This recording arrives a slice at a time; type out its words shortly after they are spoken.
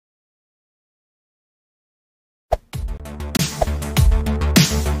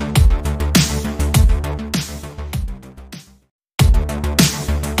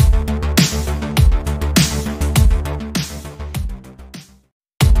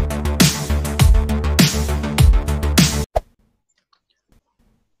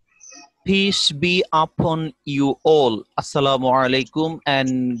Peace be upon you all. Assalamu alaikum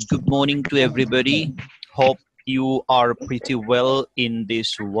and good morning to everybody. Hope you are pretty well in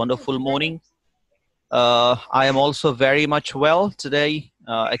this wonderful morning. I am also very much well today.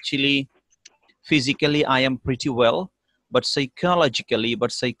 Actually, physically I am pretty well, but psychologically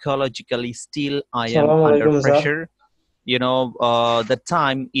still I am under Assalamualaikum, sir. pressure. The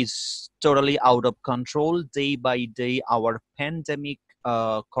time is totally out of control. Day by day, our pandemic,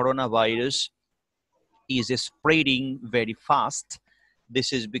 coronavirus, is spreading very fast.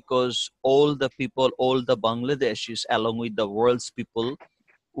 This is because all the people, all the Bangladeshis, along with the world's people,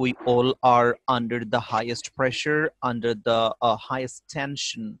 we all are under the highest pressure, under the highest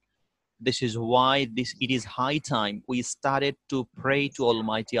tension. This is why it is high time we started to pray to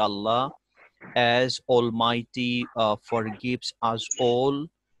Almighty Allah, as Almighty forgives us all,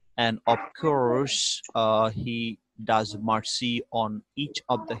 and of course He does mercy on each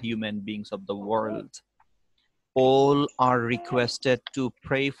of the human beings of the world. All are requested to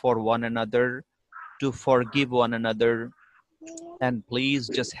pray for one another, to forgive one another, and please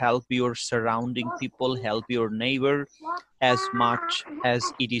just help your surrounding people, help your neighbor as much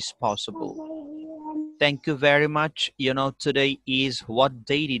as it is possible. Thank you very much. Today is what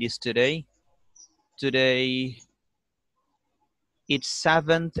date it is today? Today it's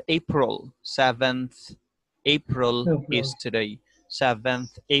 7th April. 7th April is Okay. today.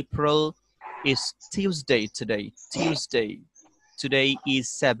 7th April is Tuesday today. Today is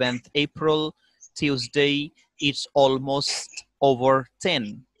 7th April, Tuesday. It's almost over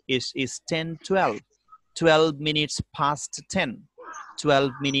 10. Is 10, 12. 12 minutes past 10.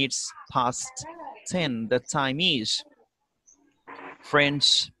 12 minutes past 10. The time is.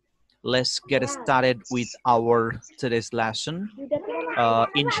 Friends, let's get started with our today's lesson.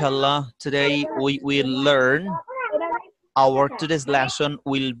 Inshallah, today we will learn. Our today's lesson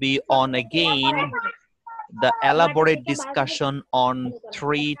will be on again the elaborate discussion on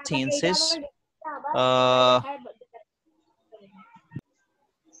three tenses. Uh,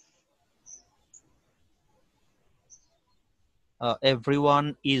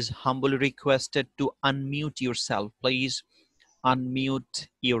 Everyone is humbly requested to unmute yourself. Please unmute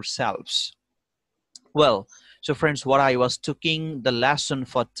yourselves. Well, so friends, what I was talking, the lesson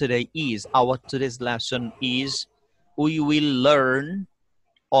for today is, our today's lesson is, we will learn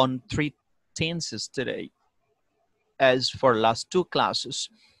on three tenses today. As for last two classes,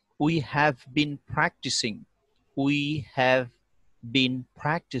 we have been practicing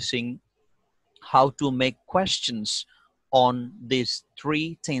how to make questions on these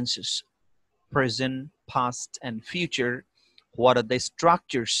three tenses: present, past, and future. What are the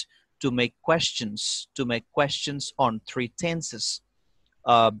structures to make questions on three tenses?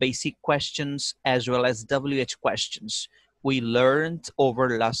 Basic questions as well as WH questions. We learned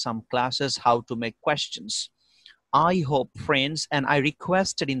over last some classes how to make questions. I hope, friends, and I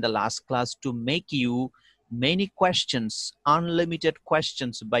requested in the last class to make you many questions, unlimited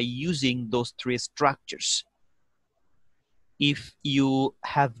questions, by using those three structures. If you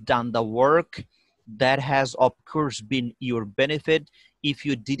have done the work, that has of course been your benefit. If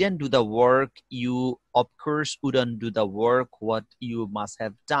you didn't do the work, you of course wouldn't do the work what you must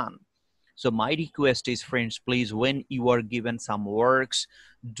have done. So my request is, friends, please, when you are given some works,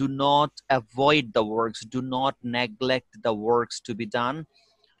 do not avoid the works, do not neglect the works to be done.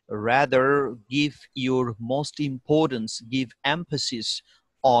 Rather, give your most importance, give emphasis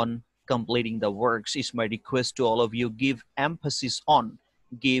on completing the works, is my request to all of you. Give emphasis on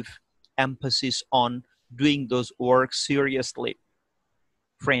doing those works seriously.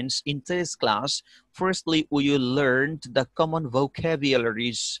 Friends, in today's class, firstly, we will learn the common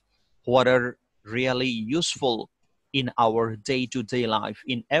vocabularies, what are really useful in our day-to-day life.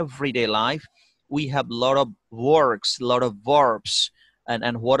 In everyday life, we have a lot of works, a lot of verbs,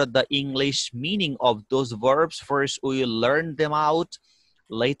 and what are the English meaning of those verbs. First, we will learn them out.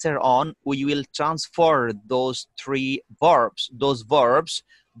 Later on, we will transfer those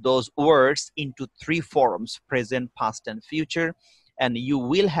those words into three forms: present, past, and future. And you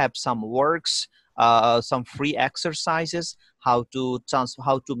will have some works, some free exercises, how to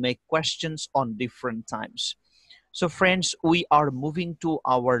make questions on different times. So friends, we are moving to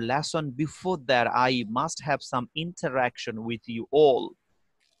our lesson. Before that, I must have some interaction with you all.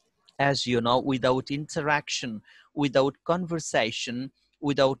 As you know, without interaction, without conversation,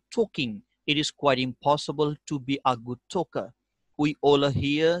 without talking, it is quite impossible to be a good talker. We all are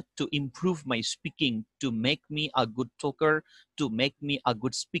here to improve my speaking, to make me a good talker, to make me a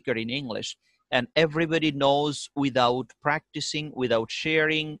good speaker in English. And everybody knows, without practicing, without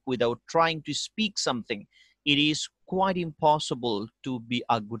sharing, without trying to speak something, it is quite impossible to be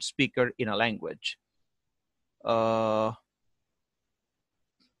a good speaker in a language. So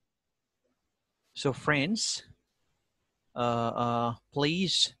friends,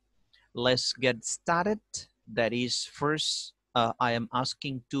 please, let's get started. That is, first, I am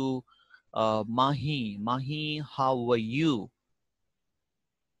asking to Mahi. Mahi, how are you?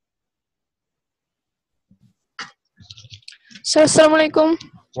 Sir, Assalamualaikum.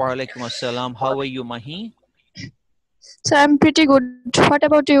 Wa alaikum assalam. How are you, Mahi? Sir, I'm pretty good. What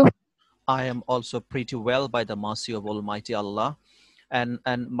about you? I am also pretty well by the mercy of Almighty Allah. And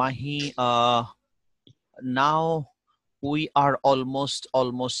Mahi, now we are almost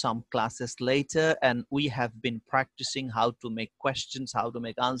some classes later, and we have been practicing how to make questions, how to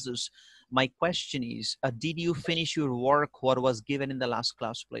make answers. My question is, did you finish your work, what was given in the last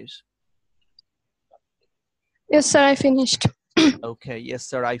class, please? Yes, sir, I finished. Okay, yes,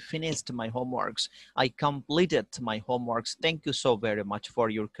 sir, I finished my homeworks. I completed my homeworks. Thank you so very much for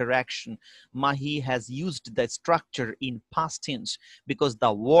your correction. Mahi has used the structure in past tense because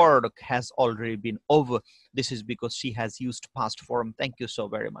the work has already been over. This is because she has used past form. Thank you so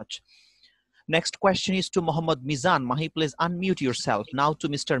very much. Next question is to Muhammad Mizan. Mahi, please unmute yourself. Now to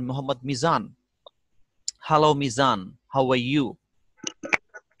Mr. Muhammad Mizan. Hello, Mizan. How are you?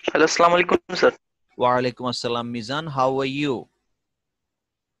 Hello, Assalamu alaikum, sir. Wa alaikum assalam, Mizan. How are you?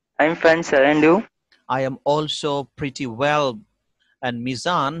 I'm fine, sir. And you? I am also pretty well. And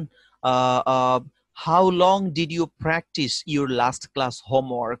Mizan, how long did you practice your last class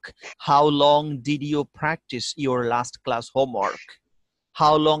homework? How long did you practice your last class homework?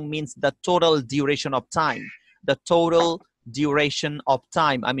 How long means the total duration of time. The total duration of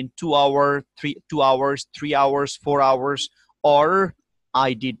time. I mean 2 hours, 2 hours, 3 hours, 4 hours, or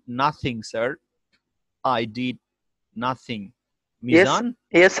I did nothing, sir. I did nothing. Mizan?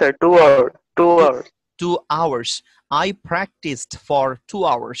 Yes, sir. 2 hours. 2 hours. 2 hours. I practiced for 2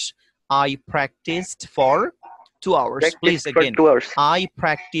 hours. I practiced for 2 hours. Please again. 2 hours. I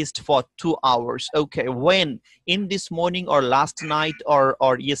practiced for 2 hours. Okay. When? In this morning or last night or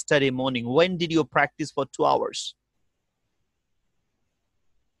yesterday morning? When did you practice for 2 hours?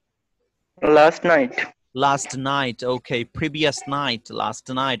 Last night. Last night. Okay. Previous night. Last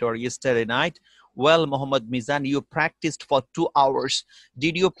night or yesterday night. Well, Muhammad Mizan, you practiced for 2 hours.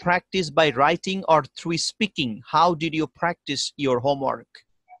 Did you practice by writing or through speaking? How did you practice your homework?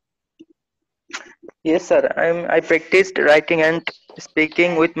 Yes, sir. I practiced writing and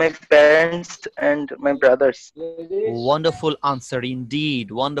speaking with my parents and my brothers. Wonderful answer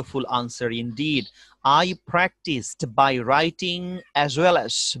indeed. Wonderful answer indeed. I practiced by writing as well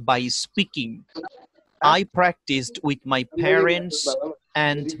as by speaking. I practiced with my parents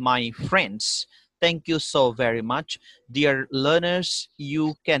and my friends. Thank you so very much. Dear learners,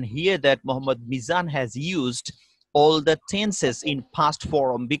 you can hear that Muhammad Mizan has used all the tenses in past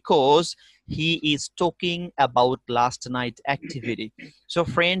form because he is talking about last night activity. So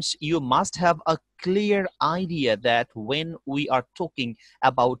friends, you must have a clear idea that when we are talking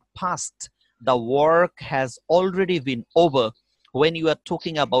about past, the work has already been over. When you are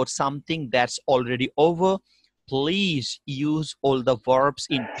talking about something that's already over, please use all the verbs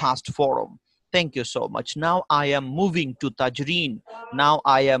in past form. Thank you so much. Now I am moving to Tajreen.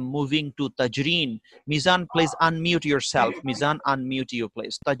 Mizan, please unmute yourself. Mizan, unmute you,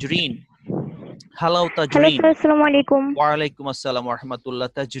 please. Tajreen. Hello, Tajreen. Hello, sir. Assalamu alaikum. Wa alaikum assalam wa rahmatullah.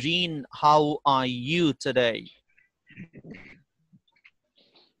 Tajreen, how are you today?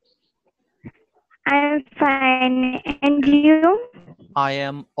 I'm fine. And you? I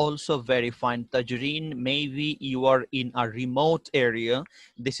am also very fine, Tajreen. Maybe you are in a remote area.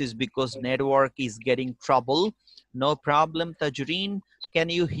 This is because network is getting trouble. No problem, Tajreen. Can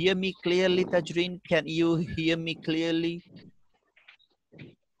you hear me clearly, Tajreen? Can you hear me clearly?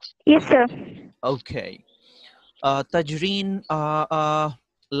 Yes, sir. Okay. Tajreen,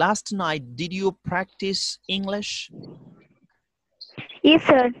 last night, did you practice English? Yes,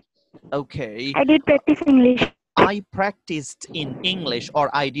 sir. Okay. I did practice English. I practiced in English, or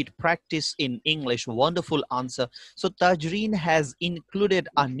I did practice in English. Wonderful answer. So Tajreen has included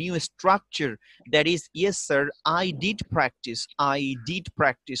a new structure, that is, yes sir, I did practice. I did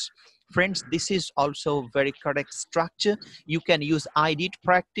practice. Friends, this is also very correct structure. You can use I did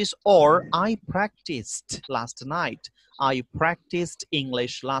practice or I practiced last night. I practiced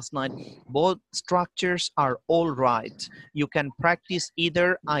English last night. Both structures are all right. You can practice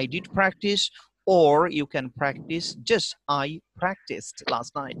either I did practice or you can practice just I practiced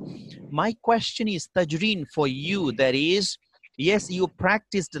last night. My question is, Tajreen, for you, that is, yes, you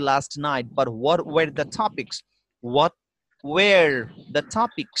practiced last night, but what were the topics? What were the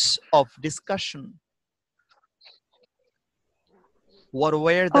topics of discussion? What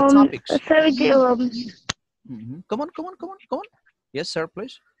were the topics? Sir, Come on. Yes, sir,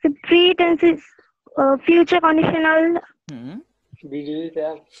 please. the pre-tense is future conditional, Hmm.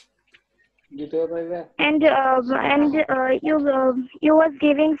 and you was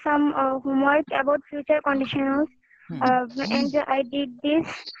giving some homework about future conditionals, and I did this,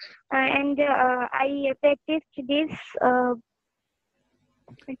 and I practiced this.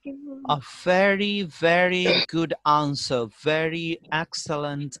 A very, very good answer. Very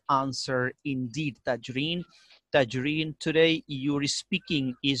excellent answer indeed, Tajreen. Tajreen, today your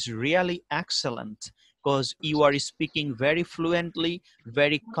speaking is really excellent because you are speaking very fluently,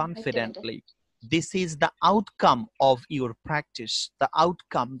 very confidently. This is the outcome of your practice, the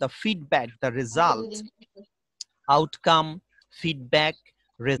outcome, the feedback, the result. Outcome, feedback,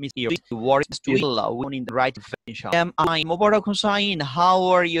 works to Allah in the right way. I'm Mubarak Hussain. How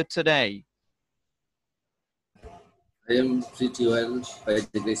are you today? I am pretty well by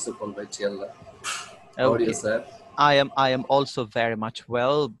the grace of Almighty Allah. How are you, Okay. sir? I am also very much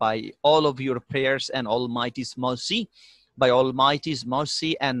well by all of your prayers and Almighty's mercy. By Almighty's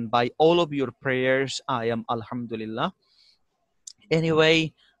mercy and by all of your prayers, I am Alhamdulillah.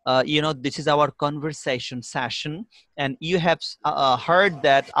 Anyway, you know, this is our conversation session, and you have heard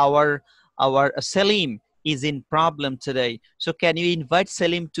that our Salim is in problem today. So can you invite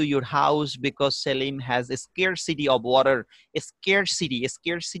Salim to your house, because Salim has a scarcity of water. A scarcity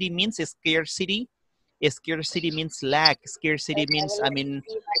means a scarcity. A scarcity means lack. Scarcity means, I mean,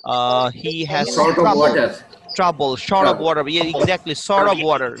 he has Short of water. short of water. Yeah, exactly, short of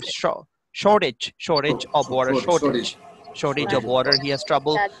water. Shortage of water. Shortage of water. He has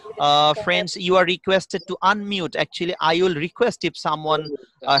trouble. Friends, you are requested to unmute. Actually, I will request if someone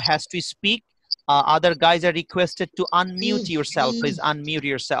has to speak. Other guys are requested to unmute yourself. Please unmute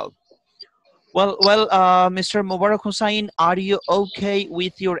yourself. Well, Mr. Mubarak Hussain, are you okay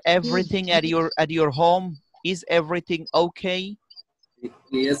with your everything at your home? Is everything okay?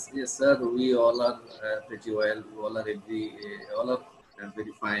 Yes, sir. We all are pretty well. We all are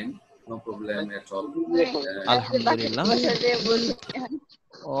very fine. No problem at all. Alhamdulillah.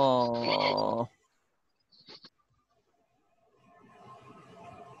 Oh.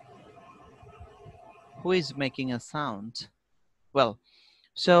 Who is making a sound? Well,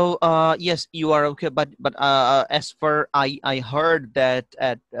 so yes, you are okay, but as for I heard that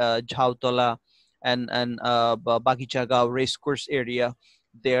at Jhautala and Bagichaga racecourse area,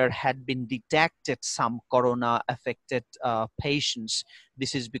 there had been detected some corona affected patients.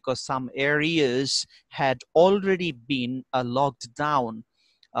 This is because some areas had already been locked down.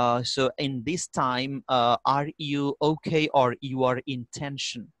 So in this time, are you okay or you are in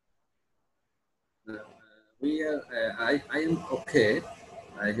tension? We are. I am okay.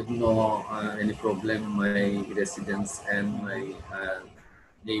 I have no any problem. My residents and my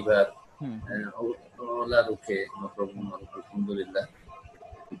neighbor all are okay. No problem. Alhamdulillah.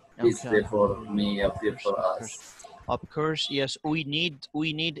 Please pray for me. Pray for us. Of course, yes, we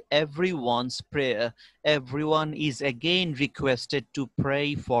need everyone's prayer. Everyone is again requested to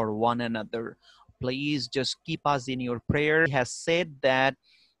pray for one another. Please just keep us in your prayer. He has said that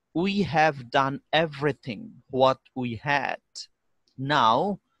we have done everything what we had.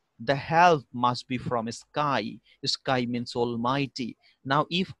 Now the help must be from sky. Sky means Almighty. Now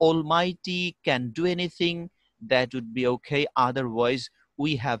if Almighty can do anything, that would be okay. Otherwise,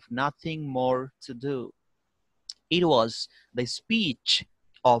 we have nothing more to do. It was the speech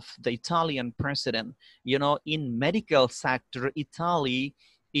of the Italian president. You know, in medical sector, Italy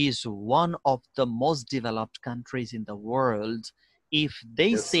is one of the most developed countries in the world. If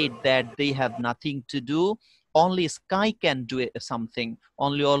they said that they have nothing to do, only sky can do something,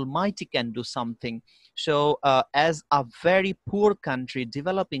 only Almighty can do something. So as a very poor country,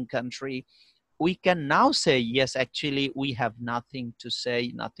 developing country, we can now say, yes, actually, we have nothing to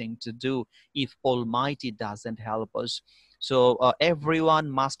say, nothing to do if Almighty doesn't help us. So everyone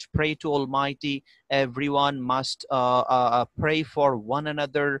must pray to Almighty. Everyone must pray for one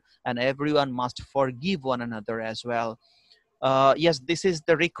another, and everyone must forgive one another as well. Yes, this is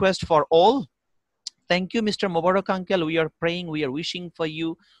the request for all. Thank you, Mr. Mubarak Uncle. We are praying, we are wishing for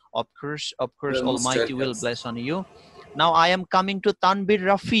you. Of course, Almighty will bless on you. Now I am coming to Tanbir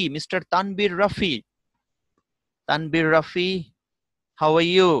Rafi. Mr. Tanbir Rafi. Tanbir Rafi, how are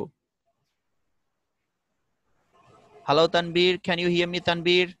you? Hello, Tanbir. Can you hear me,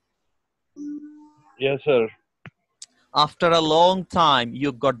 Tanbir? Yes, sir. After a long time,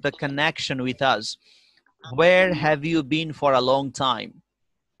 you got the connection with us. Where have you been for a long time?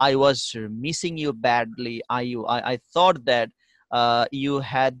 I was missing you badly. I thought that you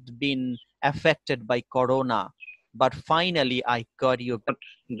had been affected by Corona. but finally I got you.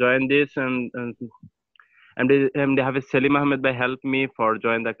 Join this and Hafiz Salim Ahmed by help me for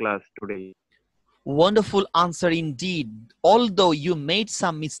join the class today. Wonderful answer indeed. Although you made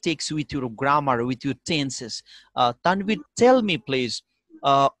some mistakes with your grammar, with your tenses. Tanvir, tell me please,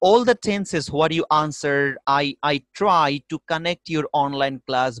 all the tenses what you answered, I try to connect your online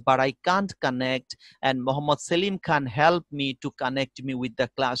class, but I can't connect, and Muhammad Salim can help me to connect me with the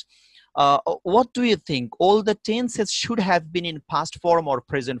class. What do you think? All the tenses should have been in past form or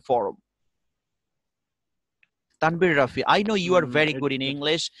present form? Tanbir Rafi, I know you are very good in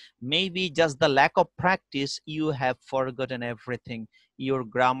English. Maybe just the lack of practice, you have forgotten everything. Your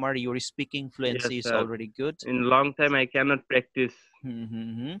grammar, your speaking fluency is already good. In long time, I cannot practice.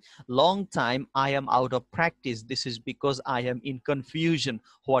 Long time, I am out of practice. This is because I am in confusion.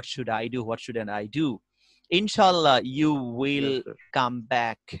 What should I do? What shouldn't I do? Inshallah, you will come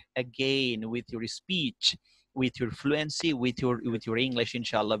back again with your speech, with your fluency, with your English,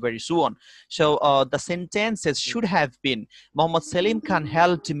 inshallah, very soon. So the sentences should have been, Muhammad Salim can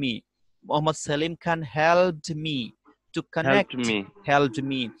help me. Muhammad Salim can help me to connect. Helped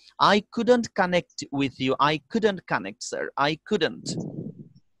me. I couldn't connect with you. I couldn't connect, sir. I couldn't.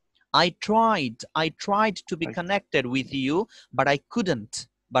 I tried to be connected with you, but I couldn't.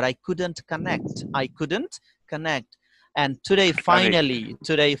 But I couldn't connect. I couldn't connect. And today, finally,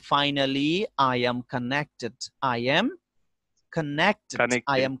 I am connected. I am connected.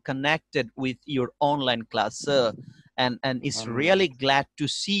 I am connected with your online class, sir. And it's really glad to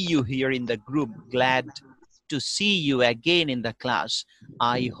see you here in the group. Glad to see you again in the class.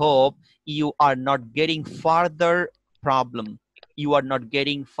 I hope you are not getting further problem. You are not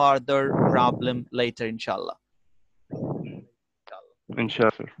getting further problem later, inshallah.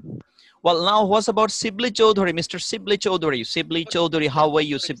 Inshallah. Well, now what's about Sibli Chaudhary, Mr. Sibli Chaudhary? Sibli Chaudhary, how are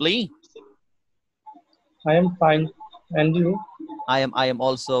you, Sibli? I am fine. And you? I am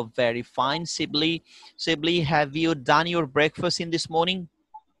also very fine, Sibli. Sibli, have you done your breakfast in this morning?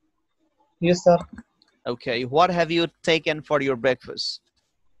 Yes, sir. Okay, what have you taken for your breakfast?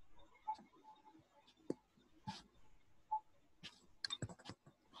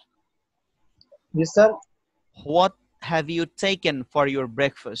 Yes, sir. What have you taken for your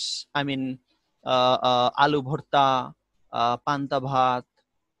breakfast? I mean, aloo bhurta, panta bhat,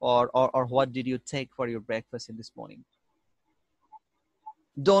 or what did you take for your breakfast in this morning?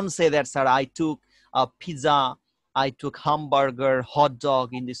 Don't say that, sir. I took a pizza, I took hamburger, hot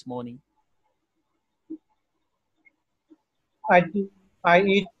dog in this morning. I took,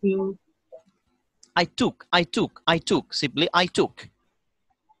 simply I took.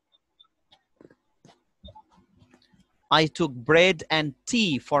 I took bread and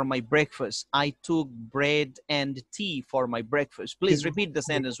tea for my breakfast. I took bread and tea for my breakfast. Please repeat the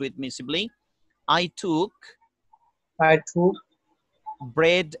sentence with me, Sibli. I took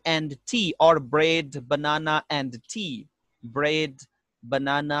bread and tea, or bread, banana, and tea. Bread,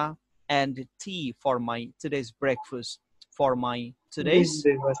 banana, and tea for my today's breakfast. For my today's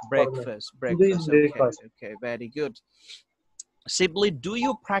breakfast. Okay, very good. Sibli, do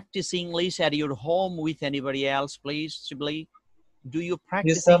you practice English at your home with anybody else, please, Sibli? Do you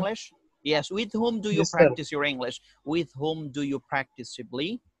practice English? Yes. With whom do you practice your English? With whom do you practice,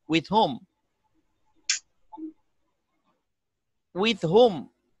 Sibli? With whom? With whom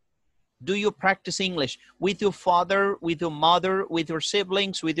do you practice English? With your father, with your mother, with your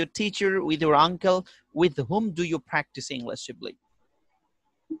siblings, with your teacher, with your uncle? With whom do you practice English, Sibli?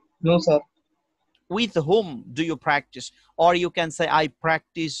 No, sir. With whom do you practice? Or you can say, I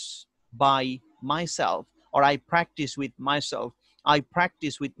practice by myself, or I practice with myself. I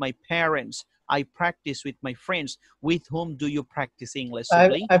practice with my parents. I practice with my friends. With whom do you practice English,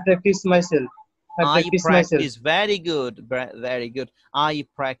 Sibli? I practice myself. I practice, very good, very good. I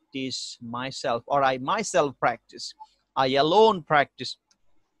practice myself, or I myself practice. I alone practice.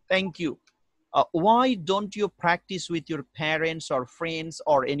 Thank you. Why don't you practice with your parents or friends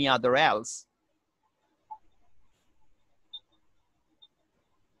or any other else?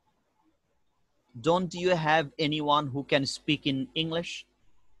 Don't you have anyone who can speak in English?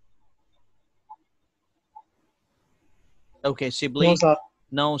 Okay, Sibli. No, sir.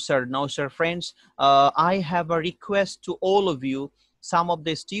 No, sir. No, sir. Friends, I have a request to all of you. Some of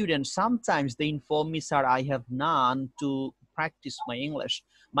the students, sometimes they inform me, sir, I have none to practice my English.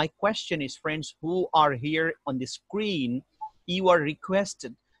 My question is, friends, who are here on the screen, you are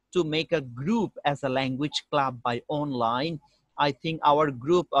requested to make a group as a language club by online. I think our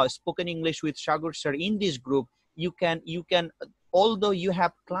group, Spoken English with Shagur sir, in this group, you can, although you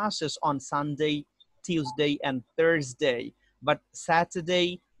have classes on Sunday, Tuesday, and Thursday, but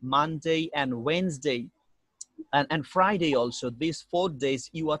Saturday, Monday, and Wednesday, and Friday also. These 4 days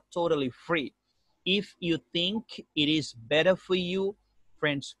you are totally free. If you think it is better for you,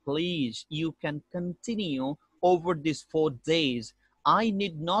 friends, please, you can continue over these 4 days. I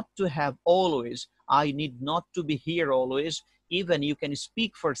need not to have always, I need not to be here always. Even you can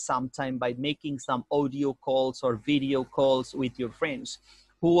speak for some time by making some audio calls or video calls with your friends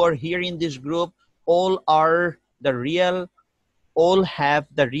who are here in this group. All are the real, all have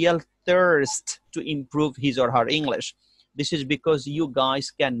the real thirst to improve his or her English. This is because you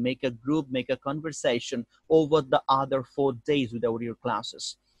guys can make a group, make a conversation over the other 4 days without your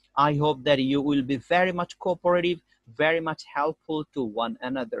classes. I hope that you will be very much cooperative, very much helpful to one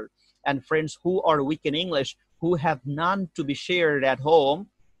another. And friends who are weak in English, who have none to be shared at home,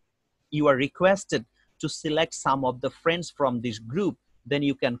 you are requested to select some of the friends from this group. Then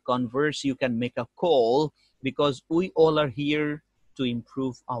you can converse, you can make a call, because we all are here to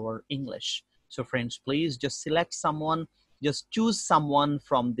improve our English. So friends, please just select someone, just choose someone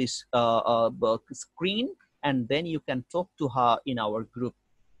from this screen, and then you can talk to her in our group.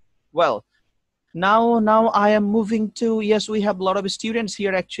 Well, now I am moving to, yes, we have a lot of students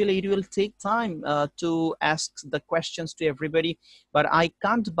here. Actually, it will take time to ask the questions to everybody, but I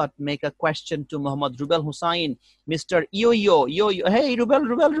can't but make a question to Muhammad Rubel Hussain, Mr. Yo-Yo. Hey,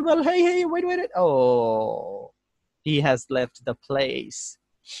 Rubel, hey, wait. Oh, he has left the place.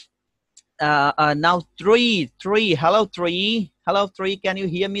 Now three, hello three, can you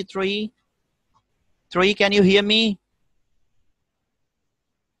hear me, three, can you hear me?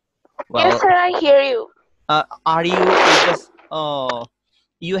 Well, yes, sir, I hear you. Are you just,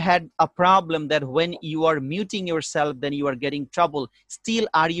 you had a problem that when you are muting yourself, then you are getting trouble. Still,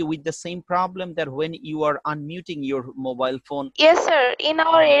 are you with the same problem that when you are unmuting your mobile phone? Yes, sir. In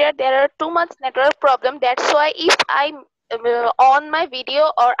our area, there are too much network problem. That's why if I on my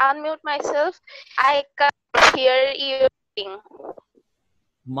video or unmute myself, I can't hear you.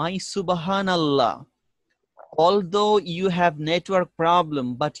 My subhanallah. Although you have network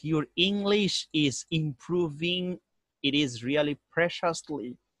problem, but your English is improving. It is really precious.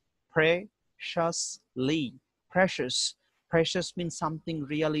 Precious means something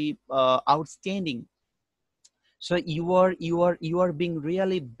really outstanding. So you are being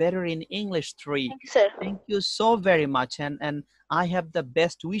really better in English, three. Thanks, sir. Thank you so very much, and I have the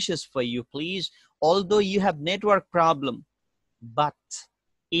best wishes for you. Please, although you have network problem, but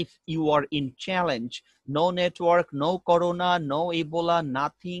if you are in challenge, no network, no corona, no Ebola,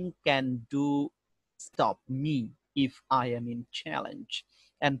 nothing can do stop me if I am in challenge.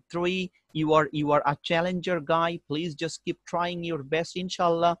 And three, you are a challenger guy. Please just keep trying your best,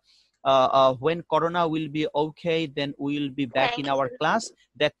 inshallah. When corona will be okay, then we will be back in our class.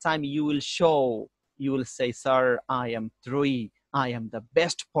 That time you will show, you will say, sir, I am three. I am the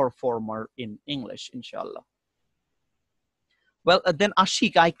best performer in English, inshallah. Well, then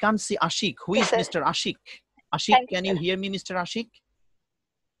Ashik, I can't see Ashik. Who is Mr. Ashik? Ashik, can you hear me, Mr. Ashik?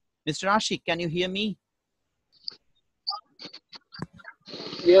 Mr. Ashik, can you hear me?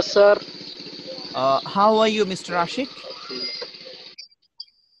 Yes, sir. How are you, Mr. Ashik?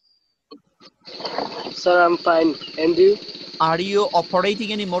 Sir, I'm fine. And you? Are you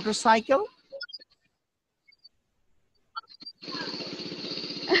operating any motorcycle?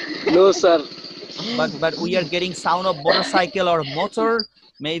 No, sir. But we are getting sound of motorcycle or motor.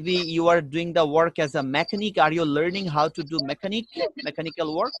 Maybe you are doing the work as a mechanic. Are you learning how to do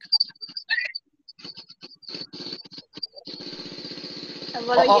mechanical work?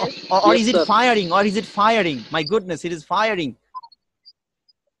 Or is it firing? Or is it firing? My goodness, it is firing.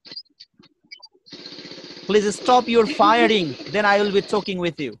 Please stop your firing. Then I will be talking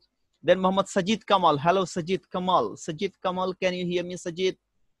with you. Then Muhammad Sajid Kamal. Hello, Sajid Kamal. Sajid Kamal, can you hear me, Sajid?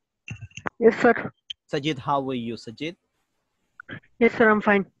 Yes, sir. Sajid, how are you, Sajid? Yes, sir, I'm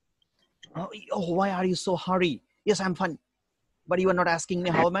fine. Oh, why are you so hurry? Yes, I'm fine. But you are not asking me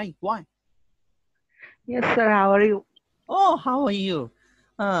how am I? Why? Yes, sir, how are you? Oh, how are you?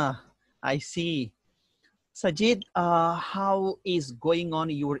 I see. Sajid, how is going on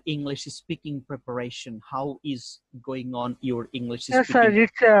your English speaking preparation? How is going on your English speaking?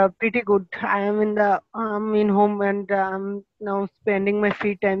 Yes, sir, it's pretty good. I am in home and I'm now spending my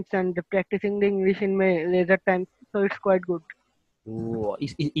free times and practicing the English in my leisure times. So it's quite good. Oh,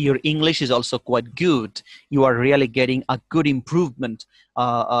 your English is also quite good. You are really getting a good improvement.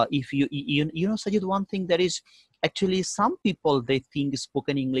 If you know, Sajid, one thing that is actually some people, they think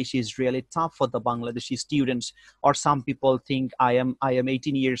spoken English is really tough for the Bangladeshi students, or some people think I am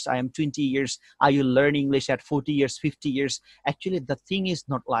 18 years, I am 20 years, I will learn English at 40 years, 50 years. Actually, the thing is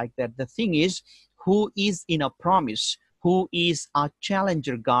not like that. The thing is, who is in a promise, who is a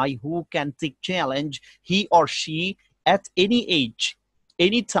challenger guy, who can take challenge, he or she, at any age,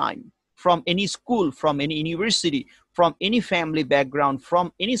 any time, from any school, from any university, from any family background,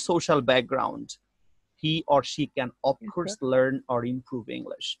 from any social background, he or she can of course learn or improve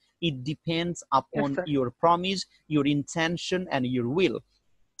English. It depends upon your promise, your intention, and your will.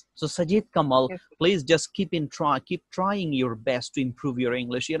 So Sajid Kamal, please just keep trying your best to improve your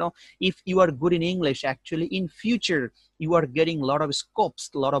English. You know, if you are good in English, actually in future, you are getting a lot of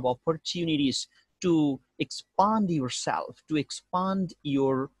scopes, a lot of opportunities to expand yourself, to expand you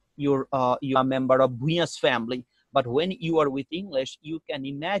are a member of Bhuya's family. But when you are with English, you can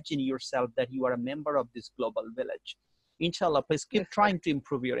imagine yourself that you are a member of this global village. Inshallah, please keep trying to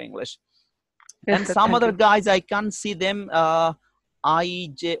improve your English. And some other guys, I can't see them.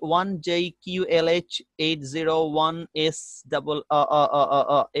 IJ1JQLH801S double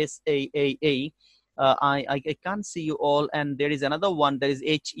SAAA. I can't see you all, and there is another one that is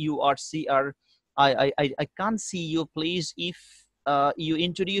HURCR. I can't see you. Please, if you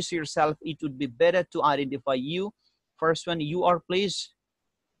introduce yourself, it would be better to identify you. First one, you are, please.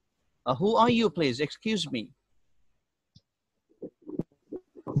 Who are you, please? Excuse me.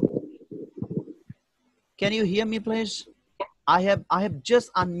 Can you hear me, please? I have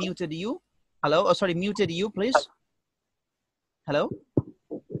just unmuted you. Hello? Oh, sorry, muted you, please. Hello?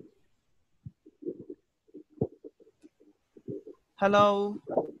 Hello?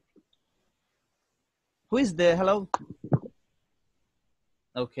 Who is there? Hello?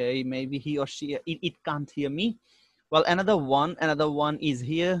 Okay, maybe he or she, it can't hear me. Well, another one is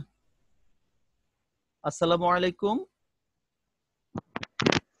here. Assalamu alaikum.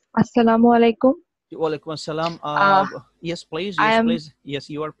 Assalamu alaikum. Walaikum assalam. Yes, please. Yes, please. Yes,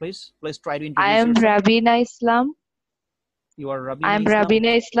 you are, please. Please try to introduce yourself. I am Rabina Islam. You are Rabina I am Islam?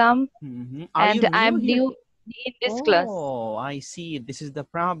 Rabina Islam. And I'm new in this class. Oh, I see. This is the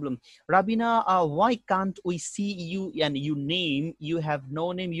problem. Rabina, why can't we see you and your name? You have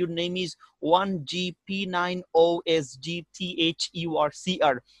no name. Your name is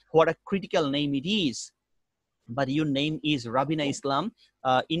 1GP9OSGTHURCR. What a critical name it is. But your name is Rabina Islam.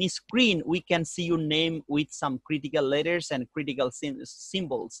 In screen, we can see your name with some critical letters and critical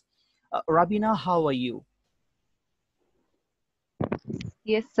symbols. Rabina, how are you?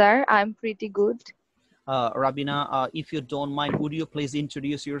 Yes, sir. I'm pretty good. Rabina, if you don't mind, would you please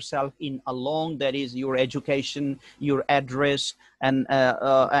introduce yourself in a long, that is your education, your address, and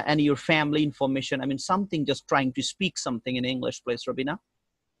your family information. I mean, something, just trying to speak something in English, please, Rabina.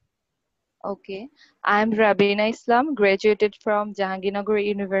 Okay. I'm Rabina Islam, graduated from Jahangirnagar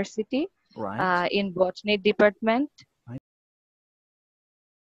University in Botany Department.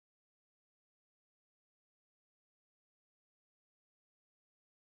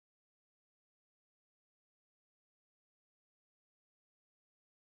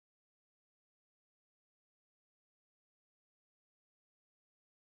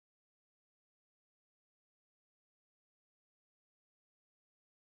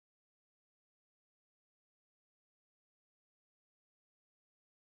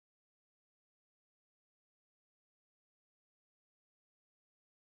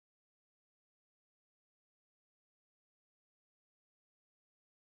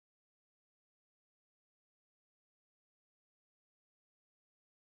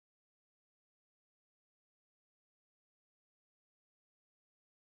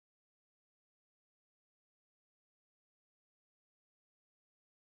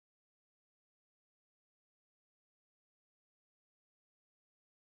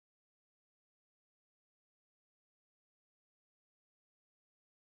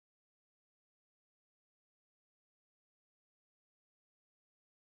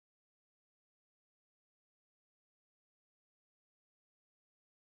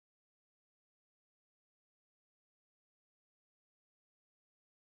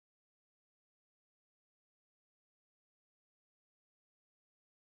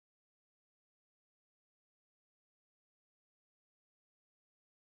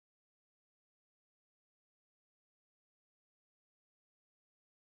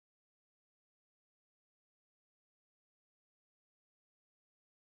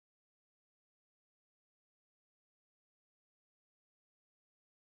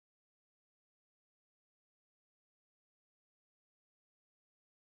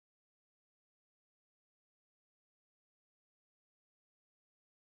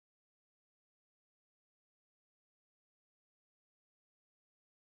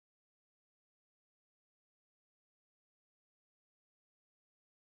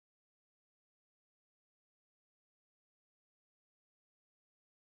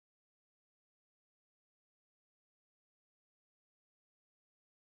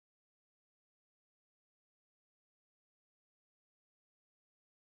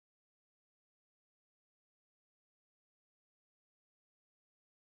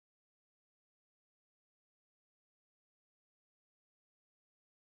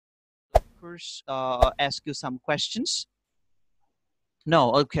 first ask you some questions? No,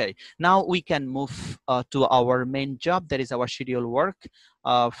 okay. Now we can move to our main job. That is our schedule work.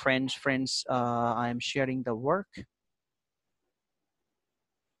 Friends, I am sharing the work.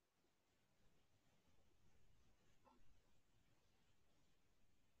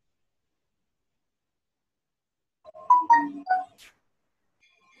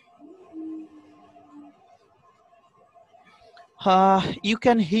 You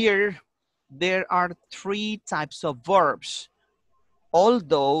can hear there are 3 types of verbs.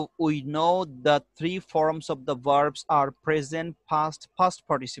 Although we know the 3 forms of the verbs are present, past, past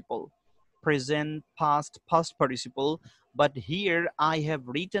participle. Present, past, past participle. But here I have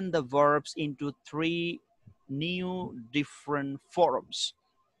written the verbs into 3 new different forms.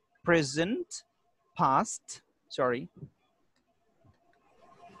 Present, past,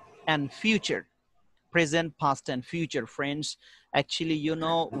 and future. Present, past, and future, friends. Actually, you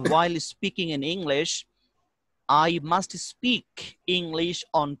know, while speaking in English, I must speak English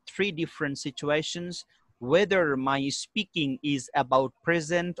on 3 different situations, whether my speaking is about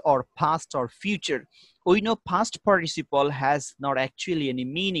present or past or future. We know past participle has not actually any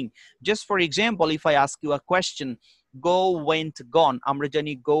meaning. Just for example, if I ask you a question, go, went, gone, আমরা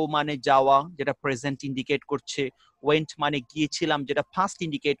জানি go মানে যাওয়া, যেটা present indicate করছে, went মানে গিয়েছিলাম, যেটা past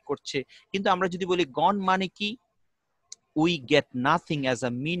indicate করছে, কিন্তু আমরা যদি বলি gone মানে কি, we get nothing as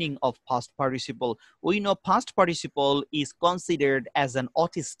a meaning of past participle. We know past participle is considered as an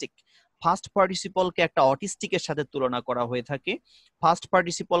autistic. Past participle কে একটা অটিস্টিকের সাথে তুলনা করা হয়ে থাকে। Past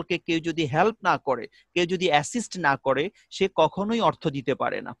participle কে কেউ যদি হেল্প না করে, কেউ যদি অ্যাসিস্ট না করে, সে কখনোই অর্থ দিতে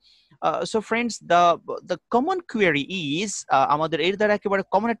পারে না। So friends, the common query is, আমাদের এর দ্বারা একেবারে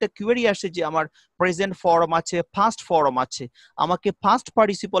কমন একটা কোয়েরি আসে যে আমার প্রেজেন্ট ফর্ম আছে, পাস্ট ফর্ম আছে, আমাকে পাস্ট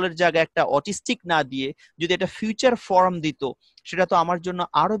পার্টিসিপলের জায়গায় একটা অটিস্টিক না দিয়ে যদি একটা ফিউচার ফর্ম দিত, সেটা তো আমার জন্য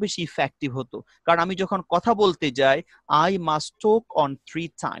আরো বেশি ইফেক্টিভ হতো। কারণ আমি যখন কথা বলতে যাই, I must talk on 3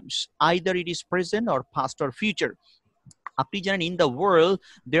 times, either it is present or past or future. আপনি জানেন in the world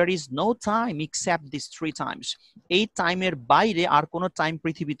there is no time except these 3 times. এই টাইমের বাইরে আর কোনো টাইম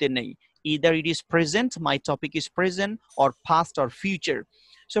পৃথিবীতে নেই। Either it is present, my topic is present, or past or future.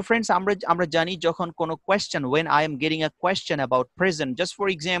 So friends, আমরা জানি যখন কোনো question, when I am getting a question about present, just for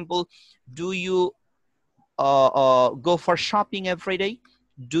example, do you go for shopping every day?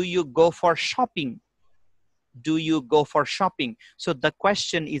 Do you go for shopping? Do you go for shopping? So the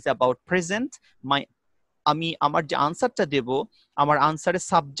question is about present. আমি আমার যে আনসারটা দেব, আমার আনসারের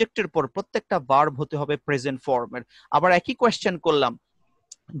সাবজেক্টের পর প্রত্যেকটা verb হতে হবে প্রেজেন্ট ফর্মের। আবার একই কোয়েশ্চেন করলাম,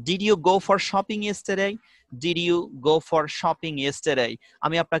 did you go for shopping yesterday? Did you go for shopping yesterday?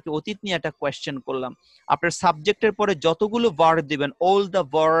 আমি আপনাকে অতীত নিয়ে একটা কোয়েশ্চেন করলাম, আপনার সাবজেক্টের পরে যতগুলো ভার্ব দিবেন, all the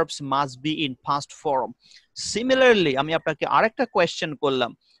verbs must be in past form. Similarly, আমি আপনাকে আরেকটা কোয়েশ্চেন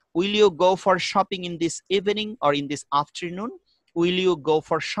করলাম, will you go for shopping in this evening or in this afternoon? Will you go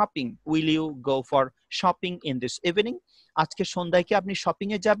for shopping? Will you go for shopping in this evening? আজকে সন্ধ্যায় কি আপনি shopping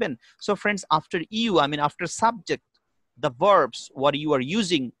এ যাবেন? So friends, after you, I mean after subject, the verbs what you are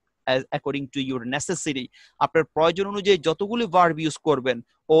using as according to your necessity, আপনার প্রয়োজন অনুযায়ী যতগুলো verb use করবেন,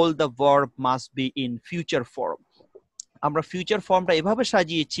 all the verb must be in future form. আমরা ফিউচার ফর্মটা এভাবে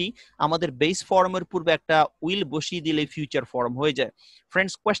সাজিয়েছি, আমাদের বেস ফর্মের পূর্বে একটা উইল বসিয়ে দিলে ফিউচার ফর্ম হয়ে যায়।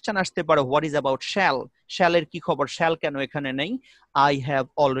 ফ্রেন্ডস, কোয়েশ্চেন আসতে পারে, হোয়াট ইজ অ্যাবাউট শ্যাল? শ্যালের কি খবর? শ্যাল কেন এখানে নেই? I have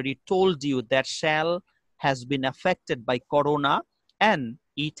already told you that shall has been affected by corona and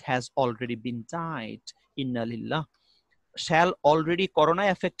it has already been died. ইন্না লিল্লাহ। শ্যাল অলরেডি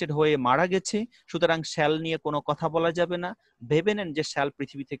করোনায় এফেক্টেড হয়ে মারা গেছে, সুতরাং শ্যাল নিয়ে কোনো কথা বলা যাবে না। ভেবে নেন যে শ্যাল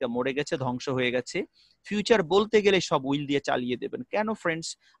পৃথিবী থেকে মরে গেছে, ধ্বংস হয়ে গেছে। ফিউচার বলতে গেলে সব উইল দিয়ে চালিয়ে দেবেন। কেন ফ্রেন্ডস?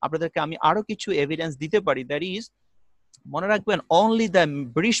 আপনাদেরকে আমি আরো কিছু এভিডেন্স দিতে পারি। দ্যাট ইজ, মনে রাখবেন, only the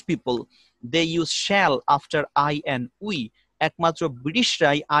British people they use shall after I and we. একমাত্র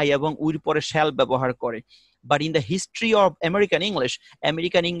ব্রিটিশরাই আই এবং উইর পরে শ্যাল ব্যবহার করে। But in the history of American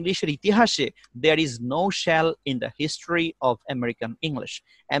English এর ইতিহাসে there is no shall in the history of American English.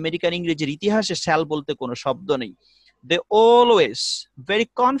 American ইংরেজির ইতিহাসে shall বলতে কোনো শব্দ নেই। They always very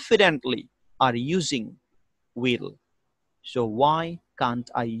confidently are using will. So why can't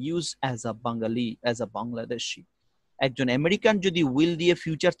I use as a Bengali, as a Bangladeshi? একজন American যদি will দিয়ে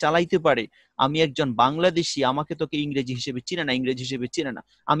future চালাইতে পারে, আমি একজন বাংলাদেশি, আমাকে তো কেউ ইংরেজি হিসেবে চিনে না, ইংরেজি হিসেবে চিনে না,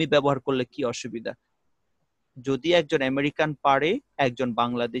 আমি ব্যবহার করলে কি অসুবিধা? যদি একজন আমেরিকান পারে, একজন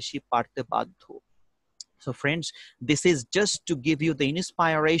বাংলাদেশি পারতে বাধ্য। So friends, this is just to give you the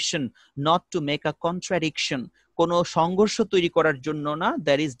inspiration, not to make a contradiction. কোনো সংঘর্ষ তৈরি করার জন্য না,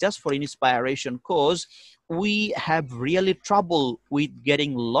 that is just for inspiration, because we have really trouble with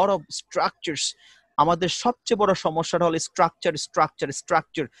getting a lot of structures. আমাদের সবচেয়ে বড় সমস্যাটা হলো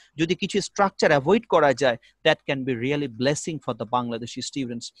স্ট্রাকচার। যদি কিছু স্ট্রাকচার অ্যাভয়েড করা যায়, that can be really blessing for the Bangladeshi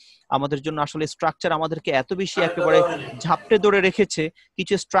students. আমাদের জন্য আসলে স্ট্রাকচার আমাদেরকে এত বেশি একেবারে ঝাপটে ধরে রেখেছে,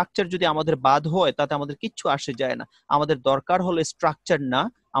 কিছু স্ট্রাকচার যদি আমাদের বাদ হয় তাতে আমাদের কিচ্ছু আসে যায় না। আমাদের দরকার হলো স্ট্রাকচার না,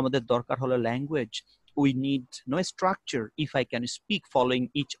 আমাদের দরকার হলো language. We need no structure if I can speak following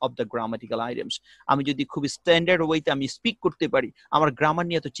each of the grammatical items. আমি যদি খুব স্ট্যান্ডার্ড ওয়েতে আমি স্পিক করতে পারি, আমার গ্রামার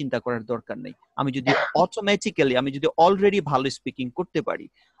নিয়ে তো চিন্তা করার দরকার নেই। আমি যদি অটোমেটিক্যালি, আমি যদি অলরেডি ভালো স্পিকিং করতে পারি।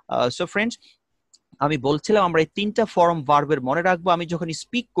 সো ফ্রেন্ডস, আমি বলছিলাম আমরা এই 3টা ফর্ম ভার্বের মনে রাখবো আমি যখন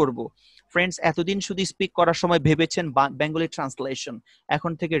স্পিক করব। ফ্রেন্ডস, এতদিন শুধু স্পিক করার সময় ভেবেছেন বেঙ্গলি ট্রান্সলেশন,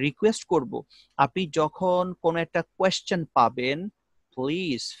 এখন থেকে রিকোয়েস্ট করব আপনি যখন কোনো একটা কোয়েশ্চেন পাবেন,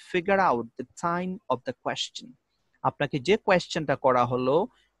 please figure out the time of the question. আপনাকে যে কোয়েশ্চেনটা করা হলো,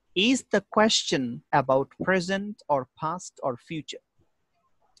 is the question about present or past or future?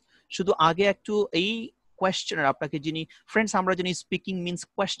 শুধু আগে একটু এই কোয়েশ্চেনের আপনাকে যিনি, ফ্রেন্ডস আমরা জানি speaking means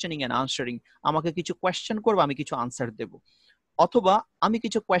questioning and answering. আমাকে কিছু কোয়েশ্চেন করবো, আমি কিছু আনসার দেব, অথবা আমি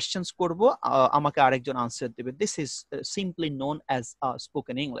কিছু কোয়েশ্চেন্স করব, আমাকে আরেকজন আনসার দেবে। This is simply known as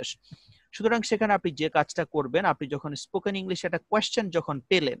spoken English. সুতরাং সেখানে আপনি যে কাজটা করবেন, আপনি যখন স্পোকেন ইংলিশ একটা কোয়েশ্চেন যখন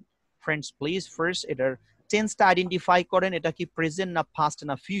পেলেন, ফ্রেন্ডস প্লিজ ফার্স্ট এটার টেন্সটা আইডেন্টিফাই করেন, এটা কি প্রেজেন্ট না পাস্ট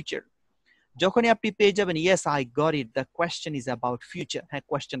না ফিউচার। যখনই আপনি পেয়ে যাবেন yes I got it, the question is about future, হ্যাঁ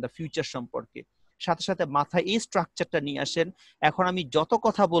কোয়েশ্চেনটা ফিউচার সম্পর্কে, সাথে সাথে মাথায় এই স্ট্রাকচারটা নিয়ে আসেন। এখন আমি যত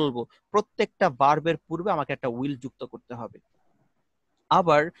কথা বলবো প্রত্যেকটা ভার্বের পূর্বে আমাকে একটা উইল যুক্ত করতে হবে।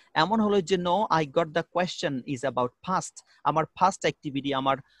 আবার এমন হলো যে no I got the question is about past, আমার ফার্স্ট অ্যাক্টিভিটি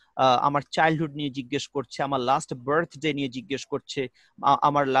আমার চাইল্ডহুড নিয়ে জিজ্ঞেস করছে, আমার লাস্ট বার্থডে নিয়ে জিজ্ঞেস করছে,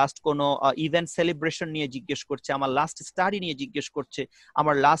 আমার লাস্ট কোনো ইভেন্ট সেলিব্রেশন নিয়ে জিজ্ঞেস করছে, আমার লাস্ট স্টাডি নিয়ে জিজ্ঞেস করছে,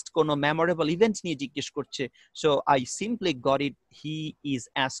 আমার লাস্ট কোনো মেমোরেবল ইভেন্ট নিয়ে জিজ্ঞেস করছে। So I simply got it, he is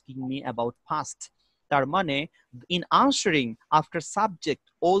asking me about past. তার মানে in answering after subject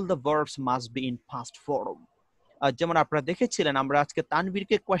all the verbs must be in past form. যেমন আপনারা দেখেছিলেন আমরা আজকে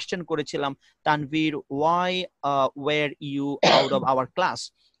তানভীরকে কোয়েশ্চেন করেছিলাম, Tanvir Y wire you out of our class,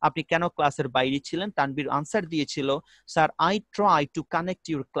 আপনি কেন ক্লাসের বাইরে ছিলেন? তানভীর আনসার দিয়েছিল, sir I try to connect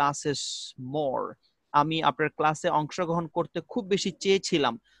your classes মোর, আমি আপনার ক্লাসে অংশগ্রহণ করতে খুব বেশি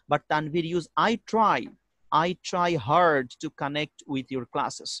চেয়েছিলাম, but Tanvir use I try hard to connect with your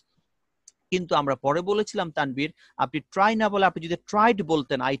classes. কিন্তু আমরা পরে বলেছিলাম তানভীর, আপনি ট্রাই না বলে আপনি যদি ট্রাইড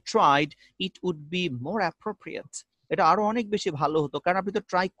বলতেন, I tried, it would be more appropriate, এটা আরো অনেক বেশি ভালো হতো, কারণ আপনি তো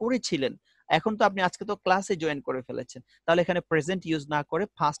ট্রাই করেছিলেন। এখন তো আপনি আজকে তো ক্লাসে জয়েন করে ফেলেছেন, তাহলে এখানে প্রেজেন্ট ইউজ না করে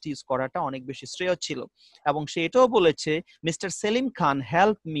ফার্স্ট ইউজ করাটা অনেক বেশি শ্রেয় ছিল। এবং সে এটাও বলেছে, mister Selim Khan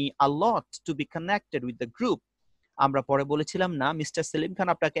help me a lot to B connected with the group. আমরা পরে বলেছিলাম না, মিস্টার সেলিম খান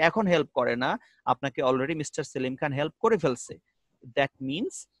আপনাকে এখন হেল্প করে না, আপনাকে অলরেডি মিস্টার সেলিম খান হেল্প করে ফেলছে। দ্যাট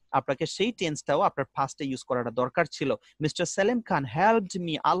মিনস আপনাকে সেই টেন্সটাও আপনার ফার্স্টে ইউজ করাটা দরকার ছিল। Mister Selim Khan helped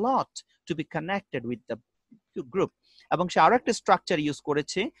me a lot to B connected with the group. এবং সে আরো একটা স্ট্রাকচার ইউজ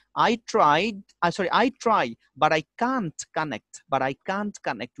করেছে, I try but I can't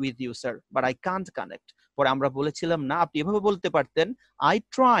connect with you sir, but I can't connect. পরে আমরা বলেছিলাম না, আপনি এভাবে বলতে পারতেন, I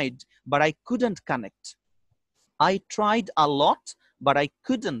tried but I couldn't connect, I tried a lot but I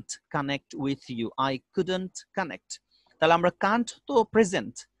couldn't connect with you, I couldn't connect। তাহলে আমরা can't তো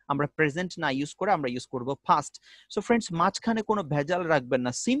প্রেজেন্ট, আমরা প্রেজেন্ট না ইউজ করে আমরা ইউজ করব ফাস্ট। সো ফ্রেন্ডস, মাঝখানে কোনো ভেজাল রাখবেন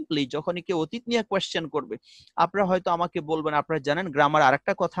না, সিম্পলি যখনই কেউ অতীত নিয়ে কোয়েশ্চেন করবে, আপনারা হয়তো আমাকে বলবেন, আপনারা জানেন গ্রামার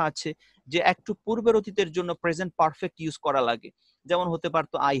আরেকটা কথা আছে যে একটু পূর্বের অতীতের জন্য প্রেজেন্ট পারফেক্ট ইউজ করা লাগে। যেমন হতে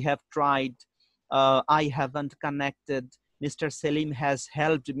পারতো I have tried, I haven't connected, mister Selim has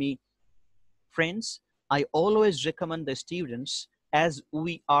helped me. Friends, I always recommend the students, as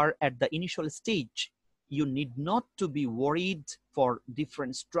we are at the initial stage, you need not to be worried for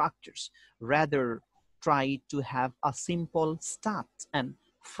different structures. Rather, try to have a simple start and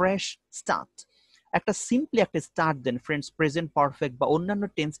fresh start. একটা simply একটা start দেন friends, present perfect বা অন্যান্য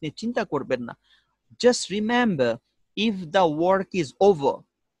tense নিয়ে চিন্তা করবেন না। Just remember, if the work is over,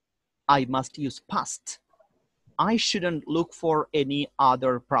 I must use past. I shouldn't look for any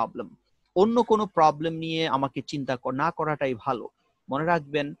other problem. অন্য কোনো প্রবলেম নিয়ে আমাকে চিন্তা না করাটাই ভালো। মনে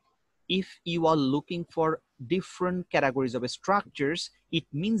রাখবেন, if you are looking for different categories of structures, it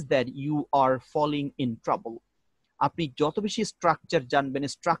means that you are falling in trouble. আপনি যত বেশি স্ট্রাকচার জানবেন,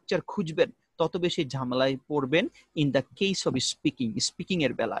 স্ট্রাকচার খুঁজবেন, তত বেশি ঝামেলায় পড়বেন in the case of speaking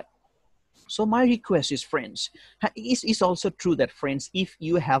এর বেলায়। So my request is, friends, it's also true that friends, if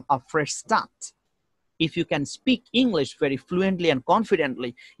you have a fresh start, if you can speak English very fluently and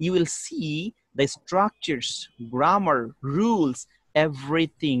confidently, you will see the structures, grammar, rules,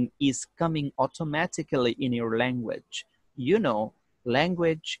 everything is coming automatically in your language. You know,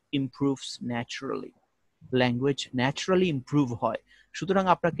 language improves naturally. Language naturally improve হয়। সুতরাং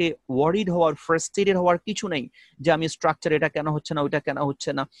আপনাকে worried হওয়ার, frustrated হওয়ার কিছু নেই যে আমি structure এটা কেন হচ্ছে না, ওইটা কেন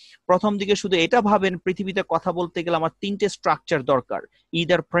হচ্ছে না। প্রথম দিকে শুধু এটা ভাবেন পৃথিবীতে কথা বলতে গেলে আমার তিনটে স্ট্রাকচার দরকার,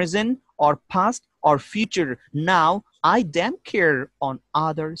 either present or past or future. Now I damn care on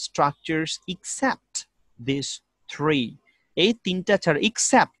other structures except these three. এই তিনটা ছাড়া,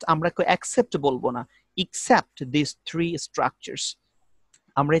 except আমরা accept বলবো না, except these three structures.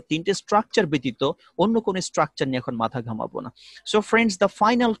 আমরা এই তিনটে স্ট্রাকচার ব্যতীত অন্য কোন স্ট্রাকচার নিয়ে এখন মাথা ঘামাবো না। So friends, the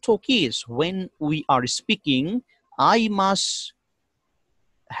final talk is when we are speaking, I must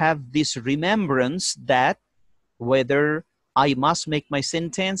have this remembrance that whether I must make my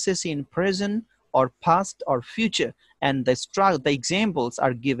sentences in present or past or future, and the examples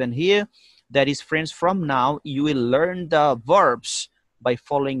are given here. That is, friends, from now you will learn the verbs by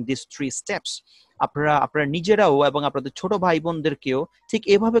following these three steps. আপনারা নিজেরাও এবং আপনাদের ছোট ভাই বোনদেরকেও ঠিক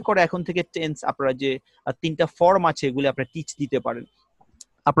এভাবে করে এখন থেকে টেন্স, আপনারা যে তিনটা ফর্ম আছে এগুলি আপনারা টিচ দিতে পারেন।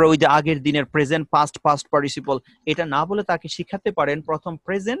 আপনারা ওই যে আগের দিনের প্রেজেন্ট, পাস্ট, পাস্ট পার্টিসিপল এটা না বলে তাকে শিখাতে পারেন প্রথম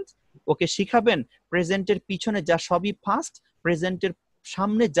প্রেজেন্ট, ওকে শিখাবেন প্রেজেন্টের পিছনে যা সবই পাস্ট, প্রেজেন্টের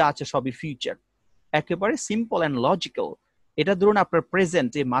সামনে যা আছে সবই ফিউচার। একেবারে সিম্পল এন্ড লজিক্যাল। এটা ধরুন আপনার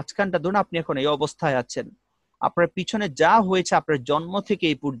প্রেজেন্ট, এই মাঝখানটা ধরুন আপনি এখন এই অবস্থায় আছেন, আপনার পিছনে যা হয়েছে আপনার জন্ম থেকে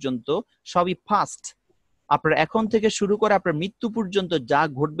এই পর্যন্ত সবই পাস্ট। আপনার এখন থেকে শুরু করে আপনার মৃত্যু পর্যন্ত যা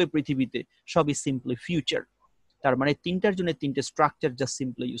ঘটবে পৃথিবীতে সবই সিম্পলি ফিউচার। তার মানে তিনটার জন্য তিনটে স্ট্রাকচার জাস্ট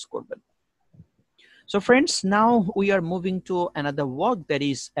সিম্পলি ইউজ করবেন। So friends, now we are moving to another work that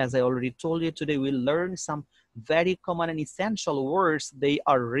is, as I already told you, today we'll learn some very common and essential words. They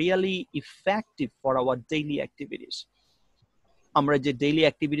are really effective for our daily activities. আমরা যে daily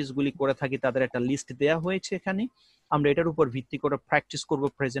activities গুলি করে থাকি তাদের একটা list দেয়া হয়েছে এখানে, আমরা এটার উপর ভিত্তি করে প্র্যাকটিস করব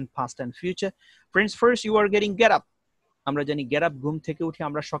present, past and future. Friends, first you are getting get up. আমরা জানি গেট আপ, ঘুম থেকে উঠি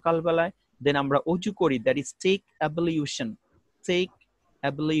আমরা সকালবেলায়, দেন আমরা অজু করি, that is take ablution. Take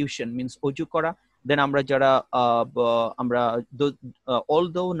ablution means অজু করা। দেন আমরা যারা আমরা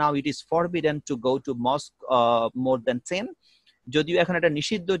although now it is forbidden to go to মস্ক more than 10, যদিও এখন এটা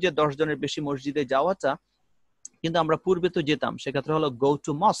নিষিদ্ধ যে 10 জনের বেশি মসজিদে যাওয়াটা, কিন্তু আমরা পূর্বে তো যেতাম, সেক্ষেত্রে হলো গো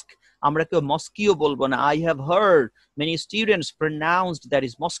টু মস্ক। আমরা কেউ মস্কিও বলবো না। I have heard many students প্রনাউন্সড that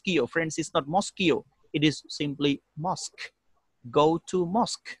is মস্কিও। Friends, it's not মস্কিও, it is simply মস্ক। Go to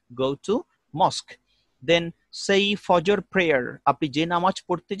মস্ক, go to মস্ক। দেন সেই ফজর প্রেয়ার, আপনি যে নামাজ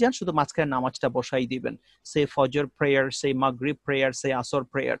পড়তে যান শুধু মাঝখানে নামাজটা বসাই দিবেন। সেই ফজর প্রেয়ার, সেই মাগরিব প্রেয়ার, সেই আসর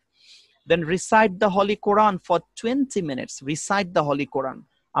prayer. Then recite the Holi Quran for 20 minutes। Recite the হলি কোরআন।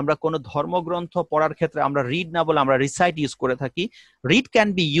 আমরা কোন ধর্মগ্রন্থ পড়ার ক্ষেত্রে আমরা রিড না বলে আমরা রিসাইট ইউজ করে থাকি। Read can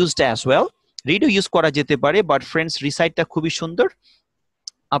be used as well, রিডও use করা যেতে পারে, বাট ফ্রেন্ডস রিসাইটটা খুবই সুন্দর,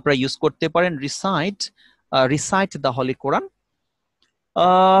 আপনারা ইউজ করতে পারেন। Recite, recite the Holi Quran.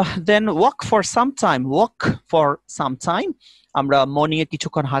 Then walk for some time, walk for some time, আমরা মর্নিং এ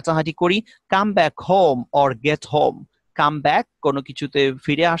কিছুক্ষণ হাঁটাহাঁটি করি। Come back home or get home. Come back কোনো কিছুতে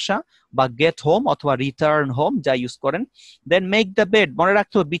ফিরে আসা, বা গেট হোম অথবা রিটার্ন হোম, যা ইউজ করেন। দেন মেক দ্য বেড, মনে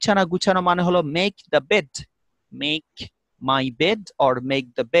রাখতে হবে বিছানা গুছানো মানে হলো make the bed, make my bed or make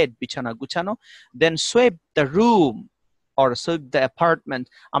the bed, বিছানা গুছানো। দেন sweep the room or sweep the apartment.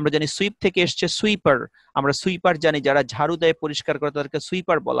 আমরা জানি সুইপ থেকে এসছে সুইপার, আমরা সুইপার জানি যারা ঝাড়ু দেয়, পরিষ্কার করে, তাদেরকে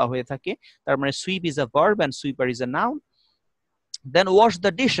সুইপার বলা হয়ে থাকে। তার মানে sweep is a verb and sweeper is a noun. Then wash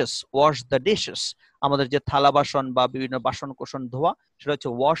the dishes, wash the dishes, আমাদের যে থালা বাসন বা বিভিন্ন বাসন কোসন ধোয়া, সেটা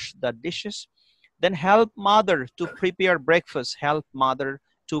হচ্ছে wash the dishes. Then help mother to prepare breakfast, help mother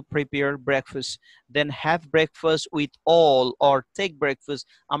to prepare breakfast. Then have breakfast with all or take breakfast,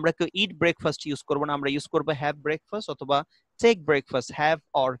 আমরা কেউ ইট ব্রেকফাস্ট ইউজ করবো না, আমরা ইউজ করবো হ্যাভ ব্রেকফাস্ট অথবা take breakfast, have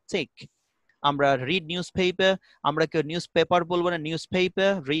or take. আমরা read news paper, আমরা কেউ নিউজ পেপার বলবো না, news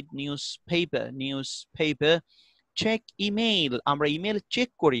paper, read news paper, news paper. Check email, আমরা ইমেল চেক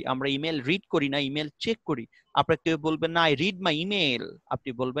করি, আমরা ইমেল রিড করি না, ইমেল চেক করি। আপনারা কেউ বলবেন না আই রিড মাই ইমেল, আপনি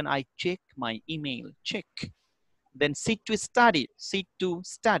বলবেন I check my email, check. Then seat to study, seat to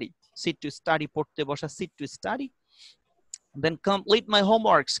study, seat to study, পড়তে বসা, seat to study. Then complete my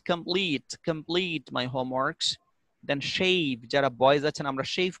homeworks, complete, complete my homeworks. Then shave, যারা boys আছেন আমরা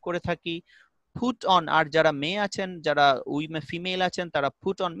shave করে থাকি। Put on, আর যারা মেয়ে আছেন, যারা ফিমেল আছেন, তারা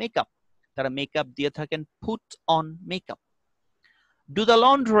পুট অন মেকআপ, তারা মেকআপ দিয়ে থাকেন, put on makeup. Do the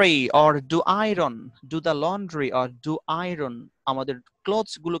laundry or do iron, do the laundry or do iron, আমাদের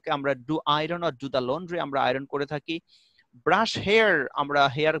ক্লোথস গুলোকে আমরা do iron or do the laundry আমরা আয়রন করে থাকি। ব্রাশ হেয়ার, আমরা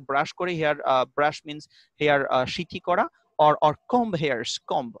হেয়ার ব্রাশ করি, হেয়ার ব্রাশ মিন্স হেয়ার সিথি করা। Or কম্ব here's,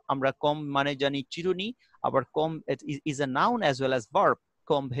 কম্ব, আমরা কম্ব মানে জানি চিরুনি, আবার কম্ব is a noun as well as verb.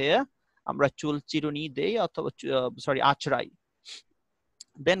 কম্ব hair, আমরা চুল চিরুনি দেই অথবা sorry আঁচড়াই।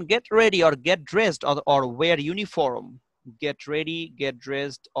 Then get ready or get dressed or wear uniform. Get ready, get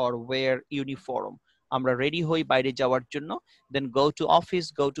dressed or wear uniform. আমরা ready হই বাইরে যাওয়ার জন্য. Then go to office,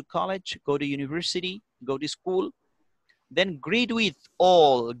 go to college, go to university, go to school. Then greet with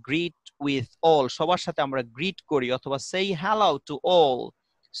all, greet with all. সবার সাথে আমরা greet করি অথবা say hello to all.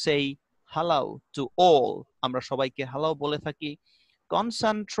 Say hello to all. আমরা সবাইকে hello বলে থাকি.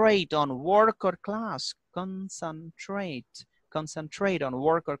 Concentrate on work or class. Concentrate on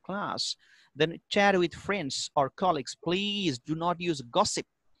work or class. Then chat with friends or colleagues. Please do not use gossip.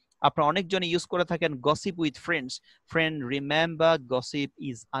 আপনারা অনেকজনে use করে থাকেন gossip with friends. Friend, remember gossip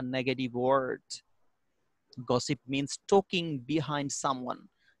is a negative word. Gossip means talking behind someone.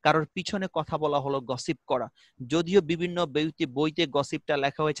 কারোর পিছনে কথা বলা হলো gossip করা। যদিও বিভিন্ন বইতে গসিপটা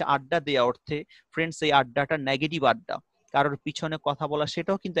লেখা হয়েছে আড্ডা দেওয়া অর্থে, ফ্রেন্ডস এই আড্ডাটা নেগেটিভ আড্ডা। কারোর পিছনে কথা বলা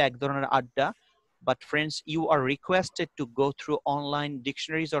সেটাও কিন্তু এক ধরনের আড্ডা। But friends, you are requested to go through online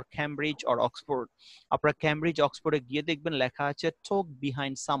dictionaries or Cambridge or Oxford. আপনারা ক্যামব্রিজ অক্সফোর্ডে গিয়ে দেখবেন লেখা আছে talk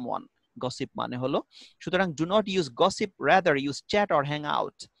behind someone. গসিপ মানে হলো, সুতরাং do not use gossip, rather use chat or hang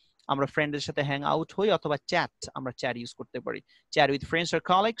out. আমরা ফ্রেন্ডের সাথে হ্যাং আউট হই অথবা চ্যাট, আমরা চ্যাট ইউজ করতে পারি। Chat with friends or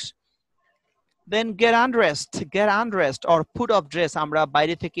colleagues. Then get undressed or put off dress. আমরা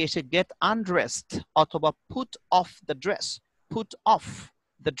বাইরে থেকে এসে get undressed অথবা put off the dress. Put off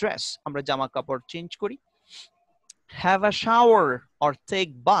the dress, আমরা জামা কাপড় চেঞ্জ করি। Have a shower or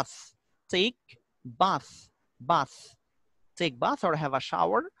take bath. Take bath or have a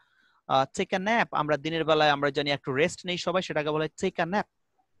shower. Take a nap, আমরা দিনের বেলায় আমরা জানি একটু রেস্ট নেই সবাই, সেটাকে বলে take a nap.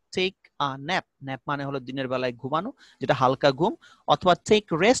 Take a nap. Nap মানে হলো দিনের বেলায় ঘুমানো, যেটা হালকা ঘুম। অথবা take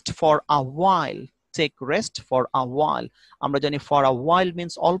rest for a while. Take rest for a while, আমরা জানি for a while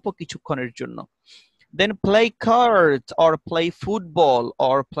means অল্প কিছুক্ষণের জন্য। Then play cards or play football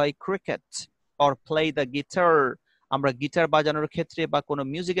or play cricket or play the guitar. আমরা গিটার বাজানোর ক্ষেত্রে বা কোনো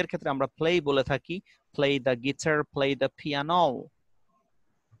মিউজিকের ক্ষেত্রে আমরা play বলে থাকি। Play the guitar, play the piano.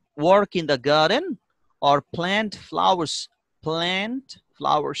 Work in the garden or plant flowers.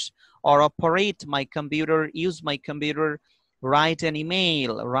 Or operate my computer, use my computer, write an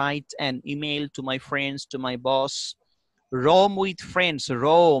email to my friends, to my boss. Roam with friends.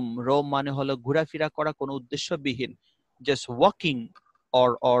 Roam মানে হলো ঘোরাফেরা করা কোনো উদ্দেশ্যবিহীন, just walking or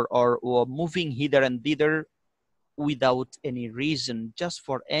moving hither and thither without any reason, just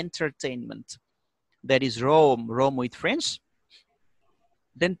for entertainment. That is roam with friends.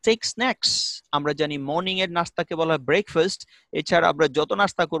 Then take snacks. আমরা জানি morning এর নাস্তাকে বলা হয় ব্রেকফাস্ট, এছাড়া আমরা যত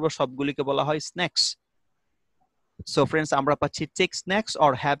নাস্তা করব সবগুলিকে বলা হয় স্ন্যাক্স। So friends, আমরা পাচ্ছি take snacks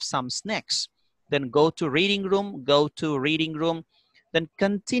or have some snacks. Then go to reading room. Then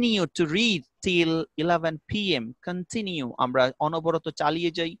continue to read till 11 p.m. Continue, আমরা অনবরত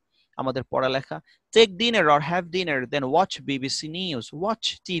চালিয়ে যাই আমাদের পড়ালেখা। Take dinner or have dinner. Then watch BBC News. Watch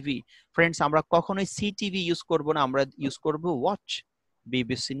TV. Friends, আমরা কখনোই CTV ইউজ করব না, আমরা ইউজ করব watch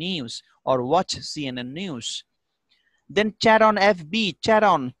BBC News or watch CNN News. Then chat on FB, chat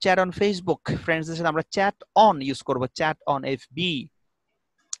on Facebook. Friends, this is আমরা chat on use করব, chat on FB.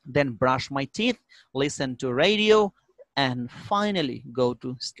 Then brush my teeth, listen to radio, and finally go to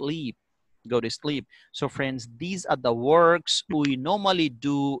sleep. So friends, these are the works we normally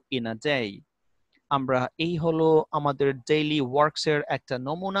do in a day. আমরা এই হলো আমাদের daily works এর একটা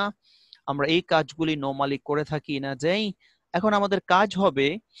নমুনা। আমরা এই কাজগুলি নরমালি করে থাকি in a day. এখন আমাদের কাজ হবে,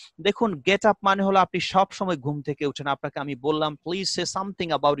 দেখুন গেট আপ মানে হলো আপনি সব সময় ঘুম থেকে উঠেন। আপনাকে আমি বললাম please say something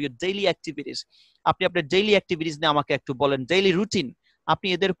about your daily activities. আপনি আপনার ডেইলি অ্যাক্টিভিটিস নিয়ে আমাকে একটু বলেন, ডেইলি রুটিন। আপনি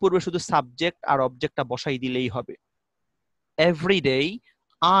এদের পূর্বে শুধু সাবজেক্ট আর অবজেক্টটা বসাই দিলেই হবে। Every day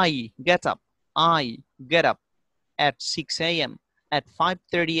I get up at 6 a.m., at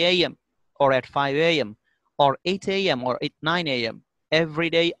 5:30 a.m., or at 5 a.m., or 8 a.m., or 9 a.m. Every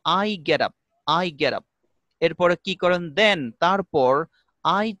day I get up. এরপরে কি করেন? Then তারপর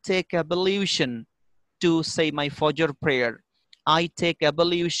I take ablution to say my Fajr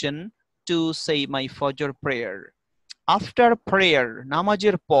prayer. After prayer,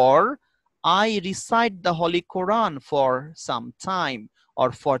 নামাজের পর, I recite the Holy Quran for some time or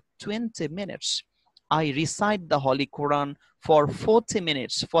for 20 minutes. I recite the Holy Quran for 40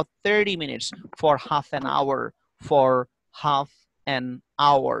 minutes, for 30 minutes, for half an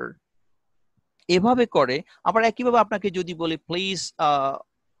hour. এভাবে করে আবার একইভাবে আপনাকে যদি বলি please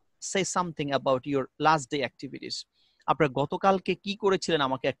say something about your last day activities. আপনারা গতকালকে কি করেছিলেন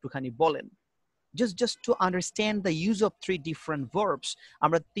আমাকে একটুখানি বলেন। Just to understand the use of 3 different verbs.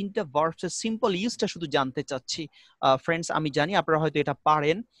 আমরা 3টা verbs এর simple ইউজটা শুধু জানতে চাচ্ছি। Friends, আমি জানি আপনারা হয়তো এটা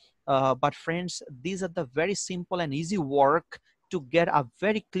পারেন, but friends, these are the very simple and easy work to get a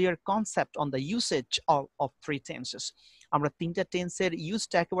very clear concept on the usage of 3 tenses. আমরা তিনটা টেন্সের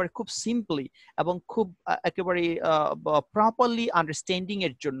ইউজটা একেবারে খুব সিম্পলি এবং খুব একেবারে প্রপারলি আন্ডারস্ট্যান্ডিং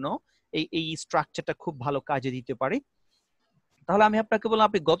এর জন্য এই স্ট্রাকচারটা খুব ভালো কাজে দিতে পারে। তাহলে আমি আপনাকে বললাম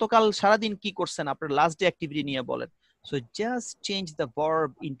আপনি গতকাল সারাদিন কি করছেন, আপনার লাস্ট ডে অ্যাক্টিভিটি নিয়ে বলেন। So just change the verb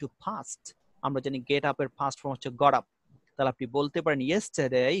into past. আমরা জানি গেট আপ এর পাস্ট ফর্ম হচ্ছে গট আপ। তাহলে আপনি বলতে পারেন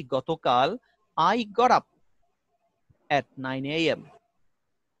ইয়েস্টারডে, গতকাল, I got up at 9 a.m.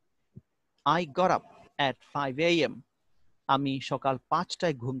 I got up at 5 a.m. আমি সকাল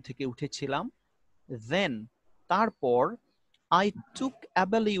 5টায় ঘুম থেকে উঠেছিলাম। Then তারপর I took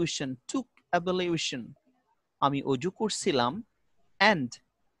ablution আমি অজু করছিলাম and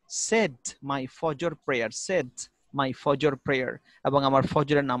said my fajr prayer এবং আমার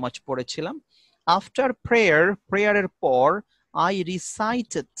ফজরের নামাজ পড়েছিলাম। After prayer এর পর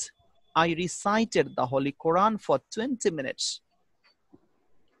I recited the Holy Quran for 20 minutes.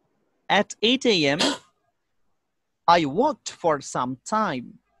 At 8 a.m. I walked for some time.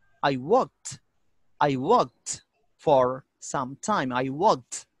 I walked for some time. I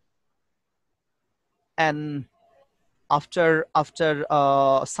walked. And after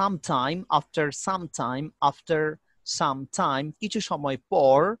some time, কিছু সময়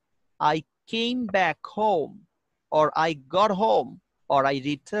পর, I came back home, or I got home, or I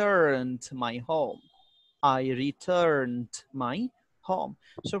returned my home.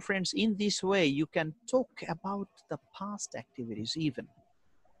 So friends, in this way, you can talk about the past activities even.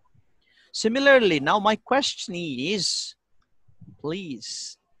 Similarly, now my question is, please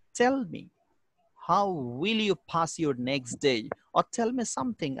tell me, how will you pass your next day? Or tell me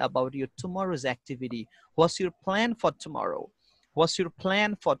something about your tomorrow's activity. What's your plan for tomorrow?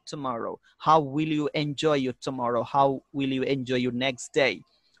 How will you enjoy your tomorrow? How will you enjoy your next day?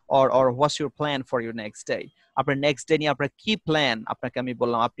 Or what's your plan for your next day? আপনার next day নিয়ে আপনার কি plan? আপনাকে আমি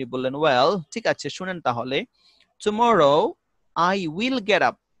বললাম, আপনি বললেন well ঠিক আছে, শুনেন তাহলে, tomorrow I will get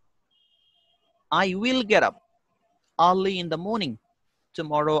up early in the morning.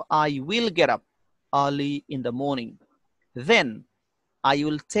 Tomorrow I will get up early in the morning. Then I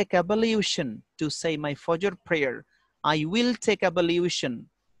will take ablution to say my Fajr prayer. I will take ablution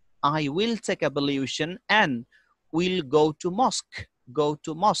and will go to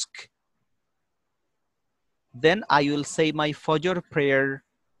mosque. Then I will say my Fajr prayer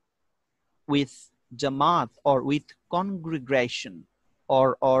with Jamaat, or with congregation, or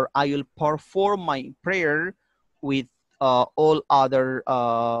I will perform my prayer with all other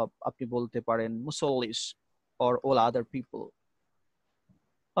আপনি বলতে পারেন musallis, or all other people.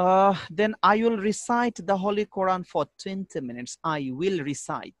 Then I will recite the Holy Quran for 20 minutes. I will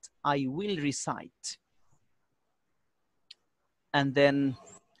recite. And then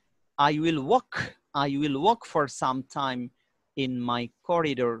I will walk for some time in my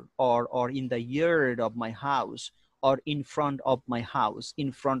corridor, or in the yard of my house, or in front of my house.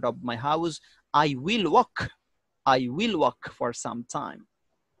 I will walk for some time.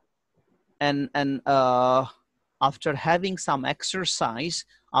 And after having some exercise,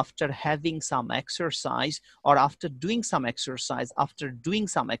 or after doing some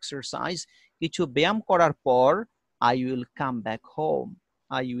exercise, কিছু ব্যায়াম করার পর, I will come back home.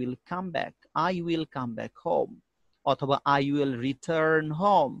 অথবা I will return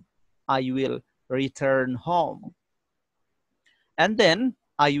home. And then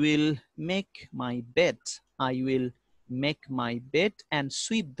I will make my bed and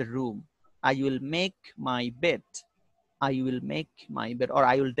sweep the room. I will make my bed, or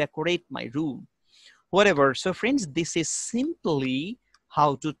I will decorate my room. Whatever. So friends, this is simply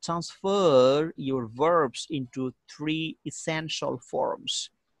how to transfer your verbs into 3 essential forms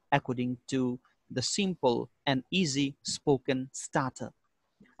according to the simple and easy spoken starter.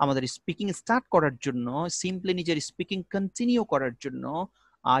 আমাদের speaking start করার জন্য, simply নিজের speaking continue করার জন্য,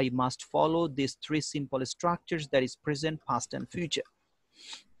 I must follow these 3 simple structures, that is present, past and future.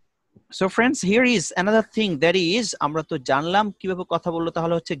 So friends, here is another thing, that is, আমরা তো জানলাম কিভাবে কথা বললো,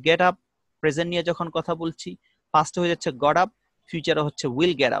 তাহলে হচ্ছে get up, প্রেজেন্ট নিয়ে যখন কথা বলছি, পাস্ট হয়ে যাচ্ছে got up, ফিউচারে হচ্ছে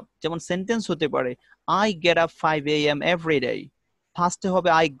will get up। যেমন সেন্টেন্স হতে পারে, I get up 5 a.m. every day। পাস্টে হবে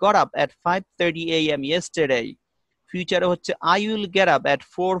I got up at 5:30 a.m. yesterday। ফিউচারে হচ্ছে I will get up at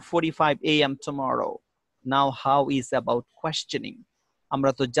 4:45 a.m. tomorrow। Now how is about questioning?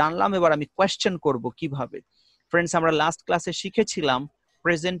 আমরা তো জানলাম, এবার আমি কোয়েশ্চেন করব কিভাবে। ফ্রেন্ডস, আমরা লাস্ট ক্লাসে শিখেছিলাম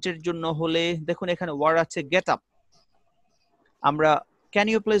প্রেজেন্টের জন্য হলে, দেখুন এখানে ওয়ার্ড আছে get up। আমরা, can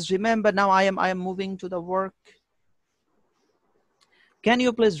you please remember, now I am moving to the work. Can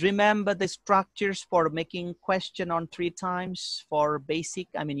you please remember the structures for making question on 3 times for basic,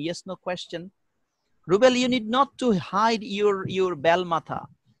 I mean yes no question? Rubel, you need not to hide your bell matha.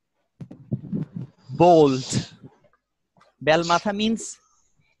 Bold. Bell মাথা means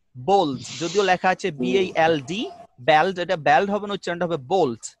bold, যদিও লেখা আছে BALD, bald, এটা bald হবে না, উচ্চারণটা হবে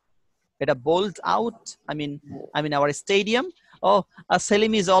bold, এটা bold out, I mean our stadium. Oh,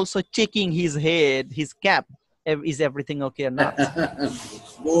 Selim is also checking his head, his cap, is everything okay or not?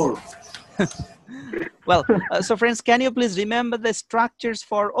 Bold. Well, so friends, can you please remember the structures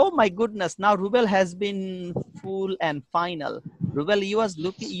for, oh my goodness, now Rubel has been full and final. Rubel,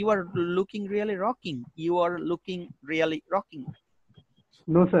 you are looking really rocking. You are looking really rocking.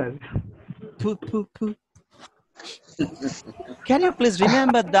 No, sir. Poo, poo, poo. Can you please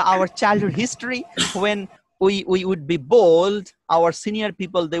remember our childhood history when we would be bold, our senior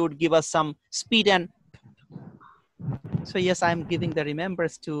people, they would give us some speed and so yes, I am giving the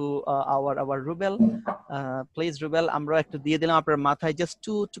remembers to our Rubel. Please Rubel, amro ekটু দিয়ে দিলাম আপনার মাথায়, just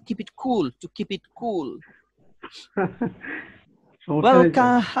to keep it cool. Well,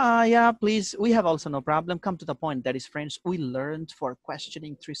 yeah, please, we have also no problem. Come to the point. That is, friends, we learned for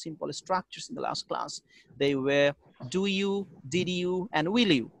questioning 3 simple structures in the last class. They were do you, did you, and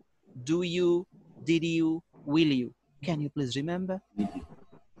will you. Do you, did you, will you. Can you please remember?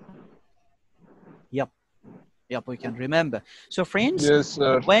 Yep, we can remember. So friends, yes,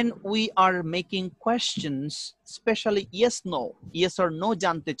 sir. When we are making questions, especially yes or no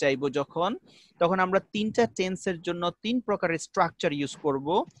জানতে চাইবো যখন, তখন আমরা তিনটা টেন্সের জন্য 3 প্রকারের structure use করব।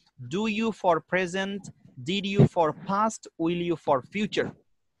 Do you for present, did you for past, will you for future.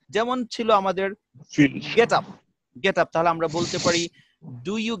 যেমন ছিল আমাদের get up, তাহলে আমরা বলতে পারি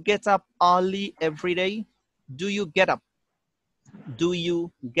do you get up early every day? Do you get up? Do you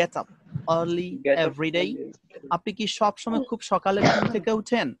get up early every day? আপনি কি সব সময় খুব সকালে ঘুম থেকে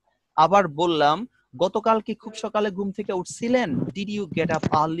উঠেন? আবার বললাম গতকাল কি খুব সকালে ঘুম থেকে উঠছিলেন? Did you get up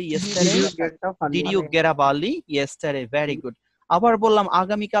early yesterday? Did you get up early yesterday? Very good. আবার বললাম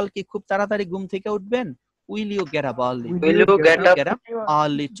আগামী কাল কি খুব তাড়াতাড়ি ঘুম থেকে উঠবেন? Will you get up early? Will you get up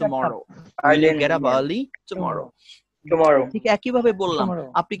early tomorrow? Will you get up early tomorrow? ঠিক একইভাবে বললাম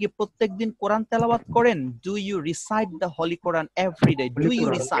আপনি কি প্রত্যেকদিন কোরআন তেলাওয়াত করেন? Do you recite the Holy Quran every day? Do you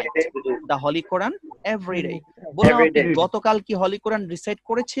recite the Holy Quran every day? বললাম আপনি গতকাল কি Holy Quran রিসাইট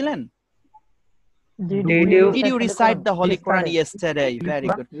করেছিলেন? Did you recite the Holy Quran yesterday? Very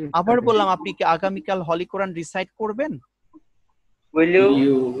good. আবার বললাম আপনি কি আগামীকাল Holy Quran রিসাইট করবেন? Will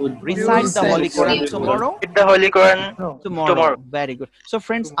you recite the Holy Quran tomorrow? The Holy Quran tomorrow. Very good. So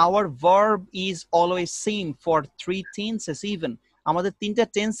friends, our verb is always same for 3 tenses even. আমাদের তিনটা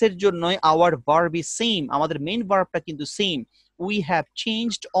টেন্সের জন্যই our verb is same. আমাদের main verbটা কিন্তু same. We have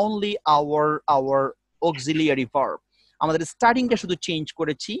changed only our auxiliary verb. আমাদের স্টার্টিংটা শুধু change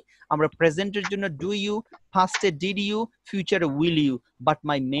করেছি। আমরা প্রেজেন্টের জন্য do you, past did you, future will you, but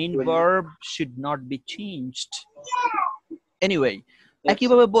my main verb should not be changed. Anyway,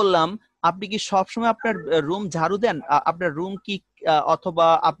 একইভাবে বললাম আপনি কি সবসময় আপনার রুম ঝাড়ু দেন? আপনার রুম কি অথবা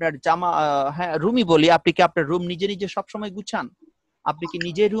আপনার জামা, হ্যাঁ রুমই বলি, আপনি কি আপনার রুম নিজে সবসময় গুছান? আপনি কি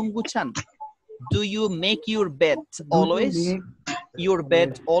নিজে room গুছান? Do you make your bed always? Your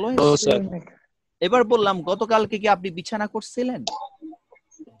bed always? No, sir. এবার বললাম গতকালকে কি আপনি বিছানা করছিলেন?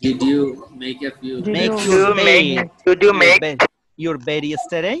 Did you make your bed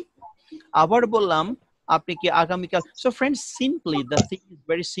yesterday? আবার বললাম আপনি কি আগামীকাল। So friends, simply the thing is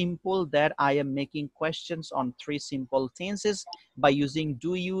very simple that I am making questions on 3 simple tenses by using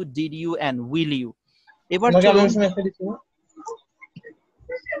do you, did you, and will you. এবার চলুন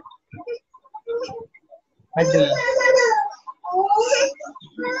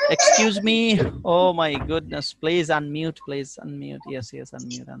excuse me, oh my goodness, please unmute, yes,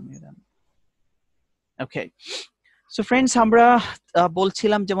 unmute. Okay, so friends, আমরা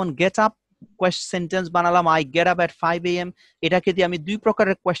বলছিলাম যেমন get up sentence বানালাম I get up at 5 AM। এটাকে দিয়ে আমি 2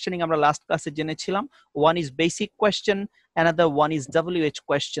 প্রকারের কোয়েশ্চেনিং আমরা লাস্ট ক্লাসে জেনেছিলাম। one is basic question, another one is WH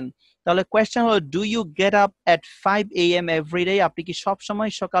question. তাহলে কোয়েশ্চেন হলো do you get up at 5 AM every day? আপনি কি সব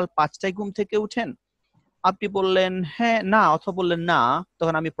সময় সকাল 5টায় ঘুম থেকে উঠেন? আপনি বললেন হ্যাঁ না, অথবা বললেন না,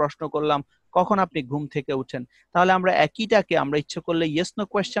 তখন আমি প্রশ্ন করলাম কখন আপনি ঘুম থেকে উঠেন? তাহলে আমরা একইটাকে আমরা ইচ্ছে করলে ইয়েস নো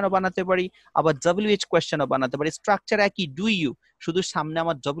কোয়েশ্চেনও বানাতে পারি, আবার WH কোয়েশ্চেনও বানাতে পারি। স্ট্রাকচার একই, ডু ইউ, শুধু সামনে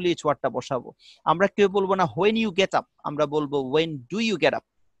আমার WH ওয়ার্ডটা বসাবো। আমরা কেউ বলবো না when you get up, আমরা বলবো when do you get up,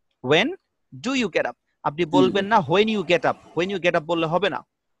 when do you get up। আপনি বলবেন না when you get up বললে হবে না,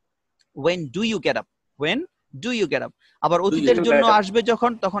 when do you get up, when do you get up। আবার অতীতের জন্য আসবে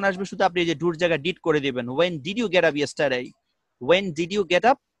যখন, তখন আসবে শুধু আপনি যে ডুর জায়গা ডিড করে দিবেন, when did you get up yesterday, when did you get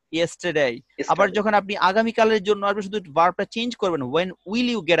up yesterday। আবার যখন আপনি আগামী কালের জন্য আসবে শুধু ভার্বটা চেঞ্জ করবেন, when will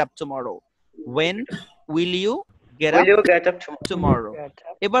you get up tomorrow, when will you get up tomorrow।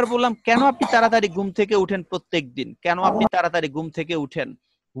 এবার বললাম কেন আপনি তাড়াতাড়ি ঘুম থেকে উঠেন প্রত্যেকদিন, কেন আপনি তাড়াতাড়ি ঘুম থেকে উঠেন,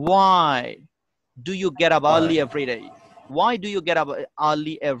 why do you get up early every day, Why do you get up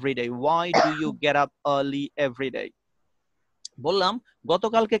early every day? Why do you get up early every day? বললাম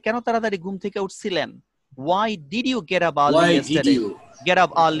গতকালকে কেন তাড়াতাড়ি ঘুম থেকে উঠছিলেন? Why did you get up early yesterday? Get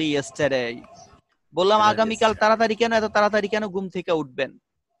up early yesterday. বললাম আগামীকাল তাড়াতাড়ি কেন এত তাড়াতাড়ি কেন ঘুম থেকে উঠবেন?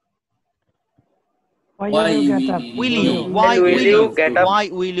 Why will you get up? Will you? Why will you get up? Why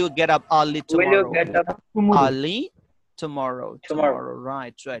will you get up early tomorrow? Will you get up early tomorrow? Tomorrow.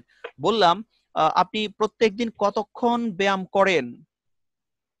 Right. বললাম আপনি প্রত্যেকদিন কতক্ষণ ব্যায়াম করেন?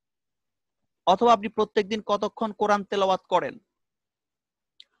 অথবা আপনি প্রত্যেকদিন কতক্ষণ কোরআন তেলাওয়াত করেন?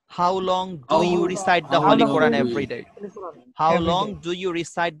 How long do you recite the Holy Quran every day? How long do you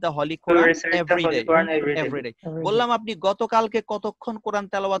recite the Holy Quran every day? Every day. বললাম আপনি গতকালকে কতক্ষণ কোরআন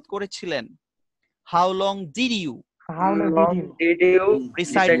তেলাওয়াত করেছিলেন? How long did you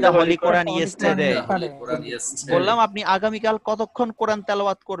recite the Holy Quran yesterday? বললাম আপনি আগামীকাল কতক্ষণ কোরআন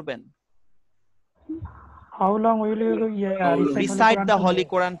তেলাওয়াত করবেন? How long will you recite the Holy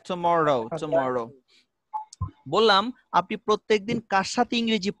Quran tomorrow? Tomorrow. বললাম আপনি প্রত্যেকদিন কার সাথে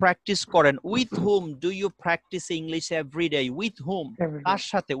ইংরেজি প্র্যাকটিস করেন? With whom do you practice English every day? With whom? কার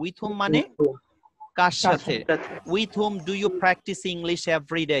সাথে? With whom মানে কার সাথে? With whom do you practice English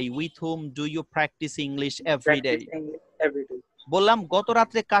every day? With whom do you practice English every day? বললাম গত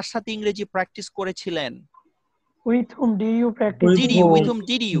রাতে কার সাথে ইংরেজি প্র্যাকটিস করেছিলেন? With whom do you practice? Did you? With whom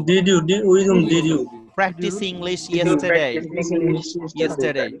did you? With whom did you practice English yesterday?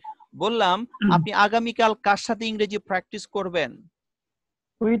 Yesterday. বললাম আপনি আগামীকাল কার সাথে ইংরেজি প্র্যাকটিস করবেন?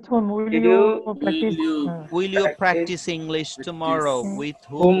 With whom will you practice? Will you practice English tomorrow? With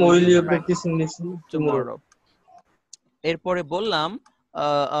whom will you practice English tomorrow? এরপরে বললাম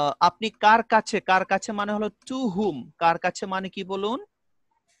আপনি কার কাছে? কার কাছে মানে হলো to whom. কার কাছে মানে কি বলুন?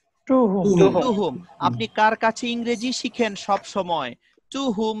 To whom. To whom. আপনি কার কাছে ইংরেজি শিখেন সব সময়? To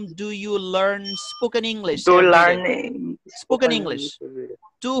whom do you learn spoken English? To learn spoken English.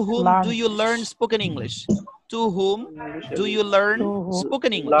 To whom do you learn spoken English? To whom do you learn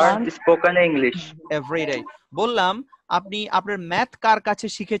spoken English? Learn spoken English every day. বললাম আপনি আপনার math কার কাছে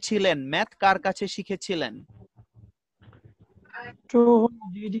শিখেছিলেন? Math কার কাছে শিখেছিলেন? To whom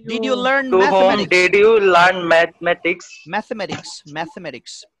did you learn to mathematics? whom did you learn mathematics?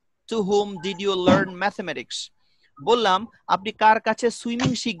 Mathematics. To whom did you learn mathematics? বললাম আপনি কার কাছে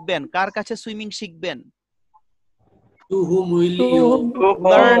সুইমিং শিখবেন? কার কাছে সুইমিং শিখবেন? To whom will you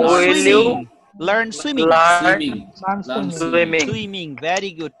learn swimming? Swimming.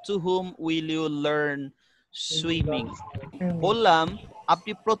 Very good. To whom will you learn swimming? বললাম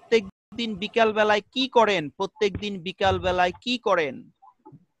আপনি প্রত্যেকদিন বিকাল বেলায় কি করেন? প্রত্যেকদিন বিকাল বেলায় কি করেন?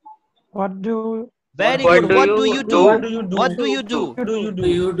 What do Very good. What do you do? What do you do?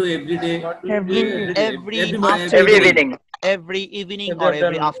 You do every day. Every evening. Every evening or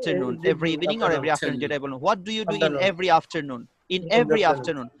every afternoon. Every evening or every afternoon. যেটা বলুন. What do you do in every afternoon? In every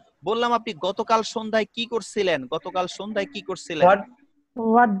afternoon. বললাম আপনি গতকাল সন্ধ্যায় কি করছিলেন? গতকাল সন্ধ্যায় কি করছিলেন?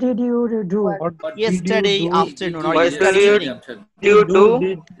 What did you do? Yesterday afternoon or yesterday evening.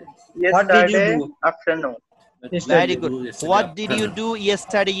 Yesterday afternoon. Very good. What did you do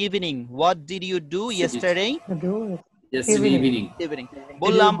yesterday evening? What did you do yesterday? Evening.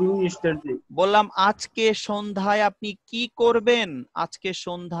 বললাম আজকে সন্ধ্যায় আপনি কি করবেন? আজকে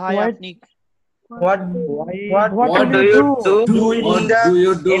সন্ধ্যায় আপনি What do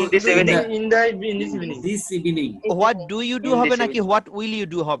you do in this evening? This evening. What do you do হবে নাকি what will you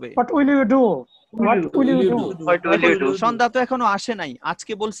do হবে? What will you do? What will you do? সন্ধ্যা তো এখনো আসে নাই।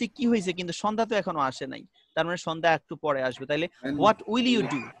 আজকে বলছি কি হয়েছে কিন্তু সন্ধ্যা তো এখনো আসে নাই। তার মানে সন্ধ্যা একটু পরে আসবে। তাইলে what will you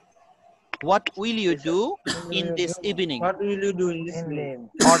do? What will you do in this evening? What will you do in this evening?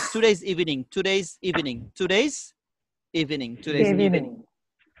 Or today's evening. Today's evening. Today's evening. Today's evening.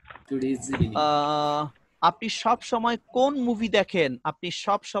 Today's evening. আপনি সব সময় কোন মুভি দেখেন? আপনি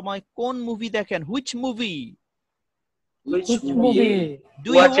সব সময় কোন মুভি দেখেন? Which movie? Which movie?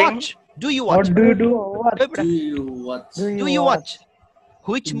 Do you watch? Do you watch? What do you do? Do you watch? Do you watch?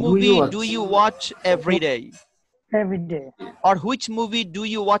 Which movie do you watch every day? Every day. Or which movie do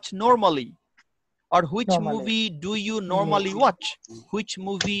you watch normally? Or which movie do you normally watch? Which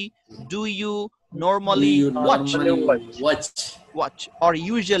movie do you normally watch? Or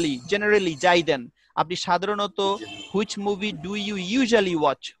usually, generally, যাই দেন। আপনি সাধারণত which movie do you usually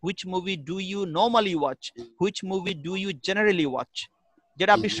watch? Which movie do you normally watch? Which movie do you generally watch?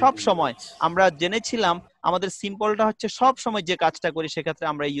 যেটা আপনি সব সময় আমরা জেনেছিলাম আমাদের সিম্পলটা হচ্ছে সব সময় যে কাজটা করি সেক্ষেত্রে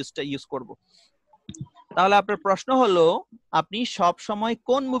আমরা ইউজ করব। তাহলে আপনার প্রশ্ন হলো আপনি সব সময়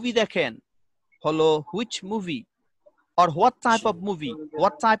কোন মুভি দেখেন? হলো which movie or what type of movie?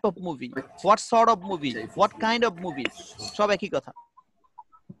 What type of movie? What sort of movie? What kind of movie? সব একই কথা।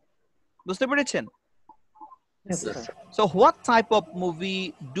 বুঝতে পেরেছেন? Yes, sir. sir. So what type of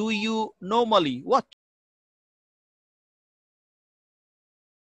movie do you normally watch?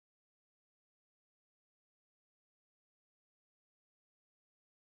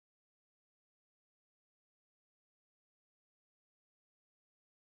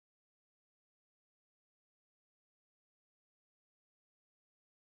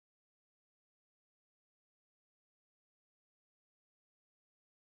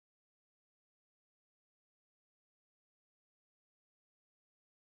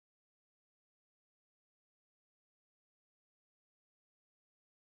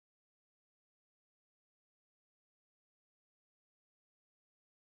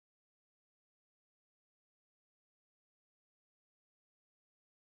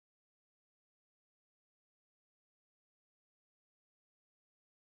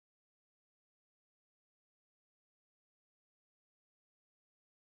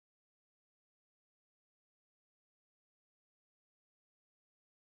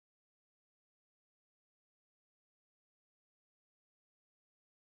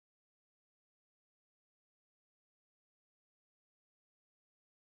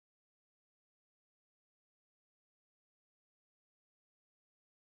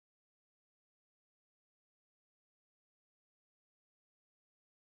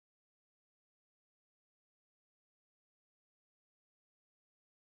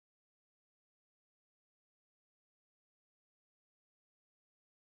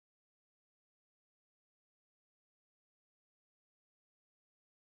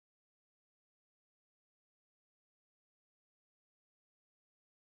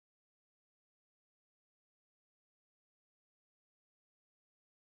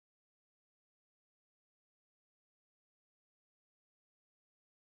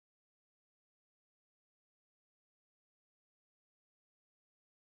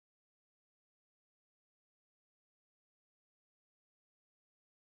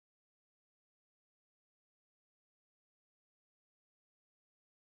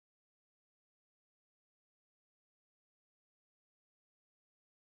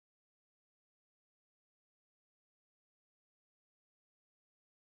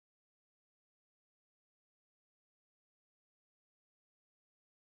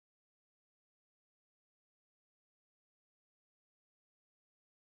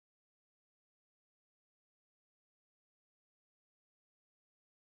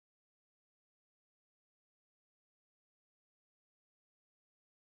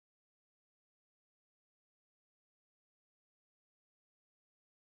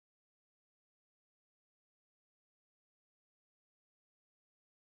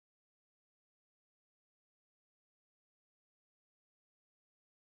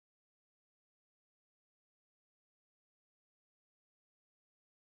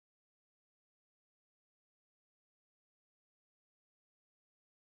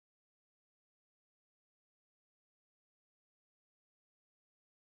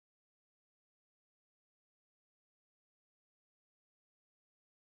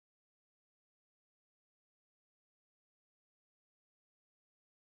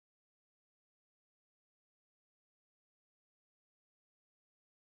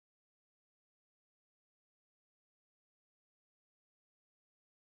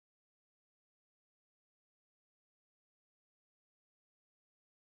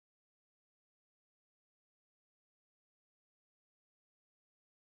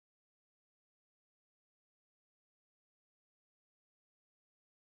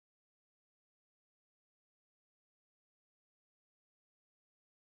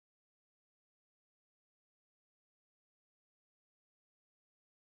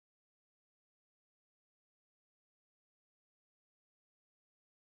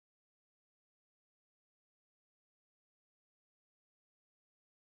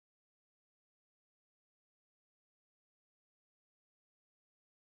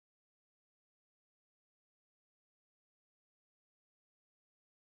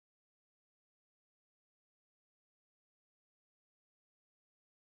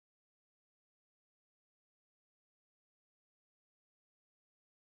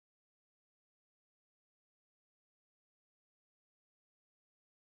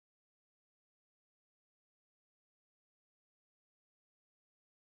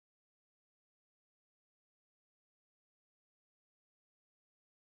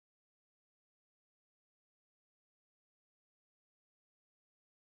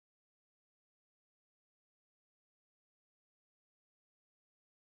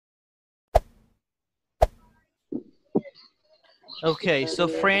 Okay, so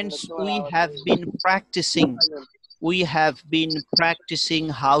friends, we have been practicing we have been practicing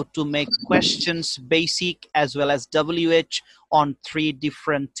how to make questions, basic as well as WH, on 3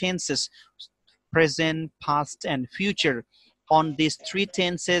 different tenses: present, past, and future. On these 3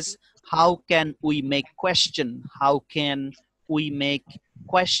 tenses, how can we make question? How can we make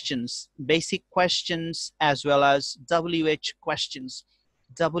questions, basic questions as well as WH questions?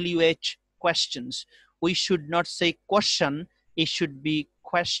 WH questions. We should not say question, it should be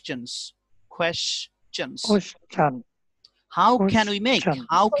questions. Questions. Question. How can we make? Question.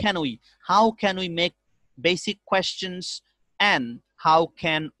 How can we make basic questions, and how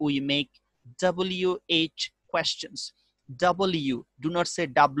can we make WH questions? W, do not say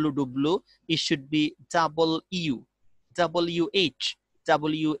WW, it should be double U. WH,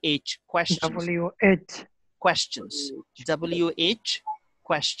 WH questions. WH. Questions. WH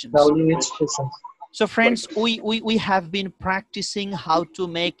questions. WH questions. So friends, we have been practicing how to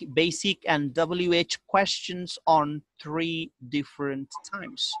make basic and WH questions on 3 different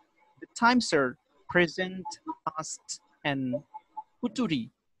times. The times are present, past, and futuri.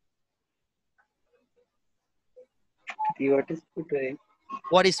 What is futuri?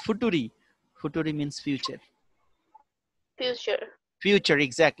 What is futuri? Futuri means future. Future. Future,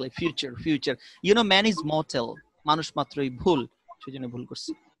 exactly. Future. You know, man is mortal. Manush matroi bhul. সেজন্য ভুল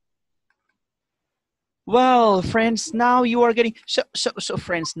করছি. Well, friends, now you are getting so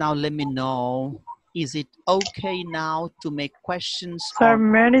friends, now let me know, is it okay now to make questions? Sir,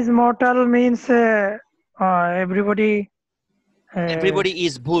 man is mortal means everybody. Everybody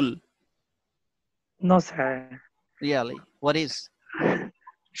is bhul. No, sir. Really? What is?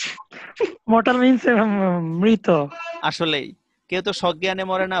 Mortal means মৃত. আসলেই কেউ তো সজ্ঞানে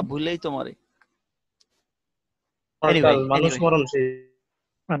মরে না, ভুলেই তো মরে। মানুষ মরণশীল।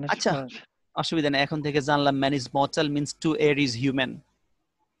 আচ্ছা, অসুবিধা নেই, এখন থেকে জানলাম man is mortal means to err is human.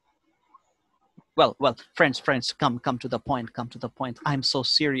 Well, friends, come to the point. I'm so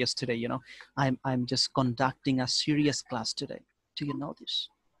serious today, you know. I'm just conducting a serious class today. Do you know this?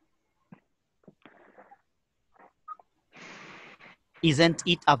 Isn't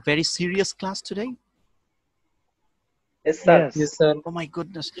it a very serious class today? Yes, sir. Yes, sir. Oh my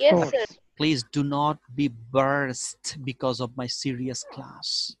goodness. Yes, sir. Please do not be burst because of my serious class.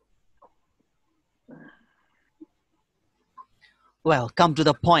 Well, come to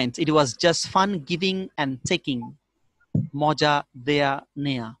the point. It was just fun giving and taking. Moja dea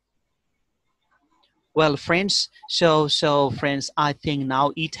nea. Well, friends, so friends, I think now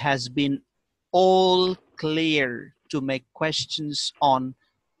it has been all clear to make questions on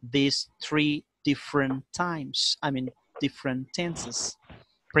these 3 different times. I mean, different tenses: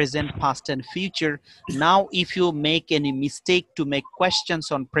 present, past, and future. Now, if you make any mistake to make questions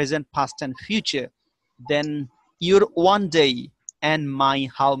on present, past, and future, then your 1 day and my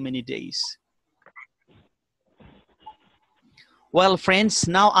how many days? Well, friends,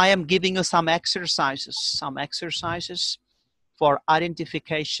 now I am giving you some exercises for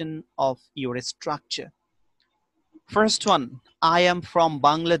identification of your structure. First one, I am from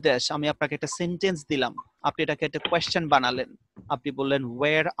Bangladesh. আমি আপনাকে একটা sentence দিলাম, আপনি এটাকে একটা question বানালেন। আপনি বললেন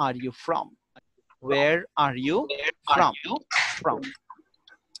where are you from? Where are you from?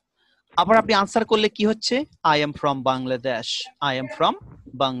 আবার আপনি আনসার করলে কি হচ্ছে? I am from Bangladesh. I am from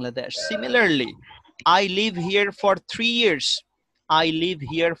Bangladesh. Similarly, I live here for 3 years. I live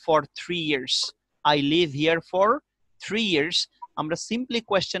here for 3 years. I live here for 3 years. আমরা simply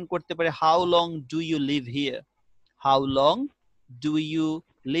question করতে পারি how long do you live here? How long do you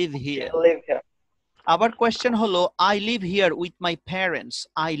live here? আবার question হলো I live here with my parents.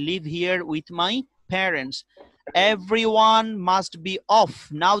 I live here with my parents. Everyone must be off.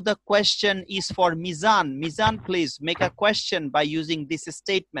 Now the question is for Mizan. Mizan, please make a question by using this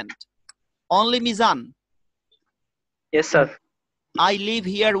statement. Only Mizan. Yes, sir. I live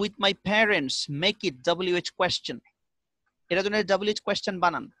here with my parents. Make it WH question. এটা জন্য WH question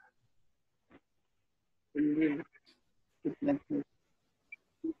বানান।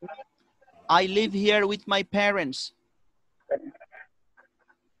 I live here with my parents.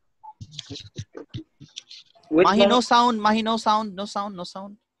 Mahi, no sound. Mahi, no sound. No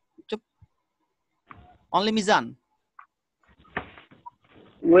sound. Chup. Only Mizan.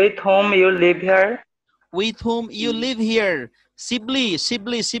 With whom you live here? With whom you live here?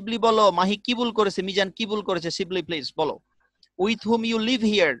 Sibli bolo. Mahi কি ভুল করেছে? মিজান কি ভুল করেছে? Sibli, please বলো। With whom you live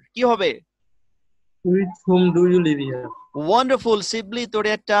here? কি হবে? With whom do you live here? Wonderful, Sibli, তোরে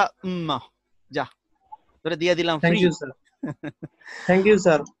একটা যা তোরে দিয়ে দিলাম free. Thank you, sir. Thank you,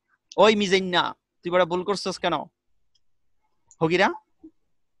 sir. ওই মিজান্না, তুই বড় ভুল করছস কেন? হগিরা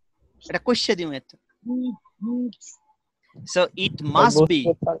এটা কোশ্চেন দিও একটা। So it must be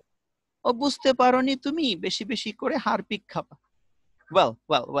ও বুঝতে পারোনি তুমি, বেশি বেশি করে হারপিক খাবা। Well,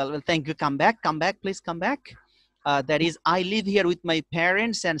 thank you. Come back, please come back. That is, I live here with my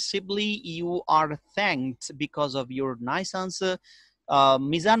parents and Sibley, you are thanked because of your nice answer.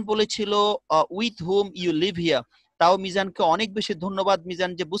 Mizan বলেছিল with whom you live here. তাও মিজানকে অনেক বেশি ধন্যবাদ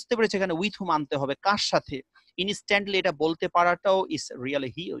মিজান যে বুঝতে পেরেছে এখানে with whom আনতে হবে, কার সাথে। ইনস্ট্যান্টলি এটা বলতে পারাটাও is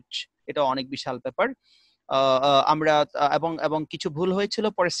really huge, এটা অনেক বিশাল ব্যাপার। আমরা এবং কিছু ভুল হয়েছিল,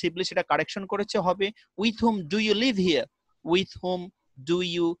 পরে সিবলি সেটা কারেকশন করেছে, হবে with whom do you live here, with whom do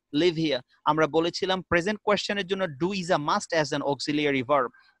you live here। আমরা বলেছিলাম প্রেজেন্ট কোয়েশ্চেনের জন্য do is a must as an auxiliary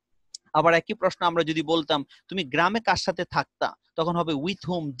verb। আবার একই প্রশ্ন আমরা যদি বলতাম তুমি গ্রামে কার সাথে থাকতা, তখন হবে with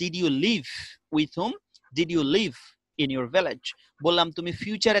whom did you live, with whom did you live in your village। বললাম তুমি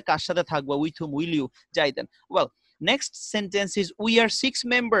ফিউচারে কার সাথে থাকবা, with whom will you যাইতেন। well, next sentence is we are 6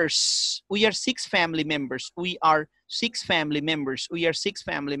 members, we are 6 family members, we are 6 family members, we are 6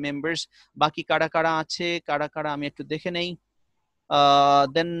 family members। বাকি কারা কারা আছে, কারা কারা আমি একটু দেখে নেই।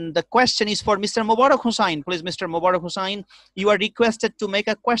 Then the question is for Mr. Mubarak Hussain. Please, Mr. Mubarak Hussain, you are requested to make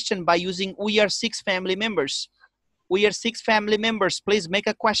a question by using we are 6 family members. We are 6 family members. Please make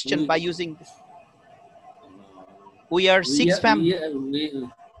a question by using this. We are 6 family.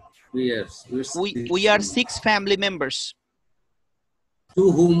 We are 6 family members. To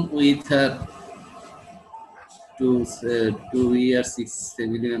whom with her? To we are 6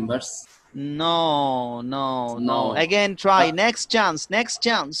 family members. No. Again, try. Next chance.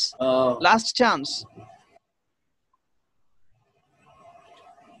 Last chance.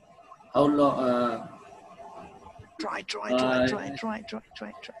 How long? Try.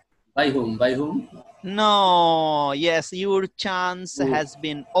 By whom? No. Yes, your chance has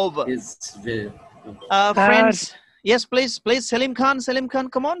been over. Friends. Yes, please. Salim Khan,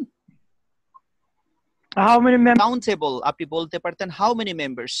 come on. How many members? Countable. আপনি বলতে পারতেন how many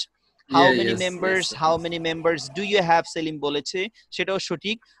members? How many members do you have? Selim বলেছে, সেটাও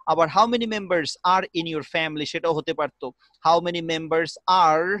সঠিক। আবার how many members are in your family, সেটাও হতে পারতো how many members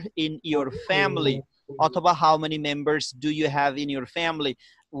are in your family, অথবা how many members do you have in your family।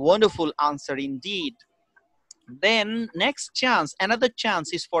 Wonderful answer indeed। Then next chance, another chance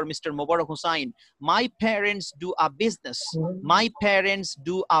is for Mr. Mubarak Hussain. My parents do a business. My parents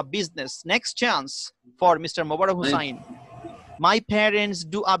do a business. Next chance for Mr. Mubarak Hussain. My parents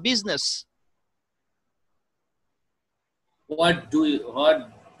do a business. What do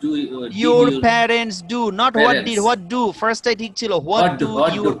your parents do, not parents. What do first I ঠিক ছিল what do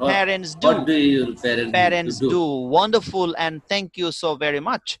your parents do? What do your parents do? Wonderful, and thank you so very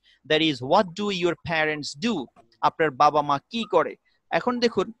much। That is, what do your parents do? আপনার বাবা মা কি করে। এখন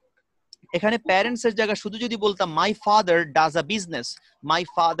দেখুন এখানে প্যারেন্টস এর জায়গা শুধু যদি বলতাম my father does a business, my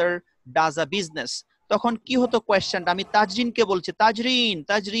father does a business, তখন কি হতো কোয়েশ্চেনটা, আমি তাজরিনকে বলছি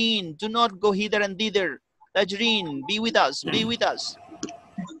Tazreen do not go hither and thither, Tajreen, be with us।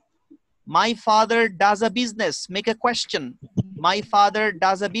 My father does a business, make a question। My father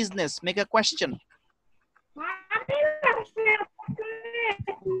does a business, make a question।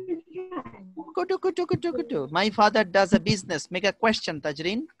 Kutu. My father does a business, make a question,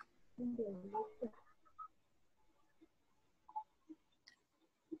 Tajreen।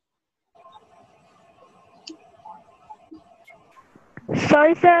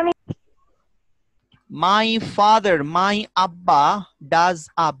 Sorry, sir. My father, my Abba does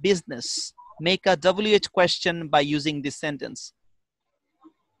a business. Make a WH question by using this sentence।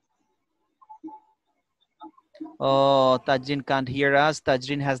 Oh, Tajrin can't hear us.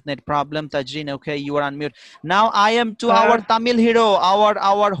 Tajrin has net problem. Tajrin, okay, you are on mute. Now I am to our Tamil hero,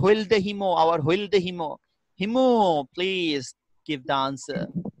 our Huilde Himo. Himo, please give the answer।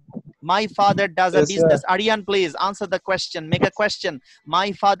 My father does a business. Aryan, please answer the question. Make a question. My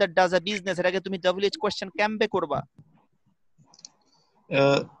father does a business. এর আগে তুমি WH question কেমবে করবা?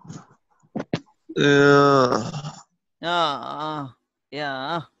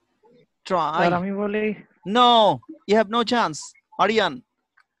 Yeah. Try. আমি বলি। No, you have no chance. Aryan.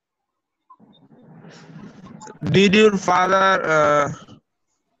 Did your father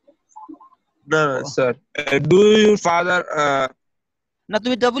no sir, do your father না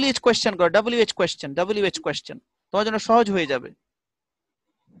তুমি WH question করো, WH question তোমার জন্য সহজ হয়ে যাবে।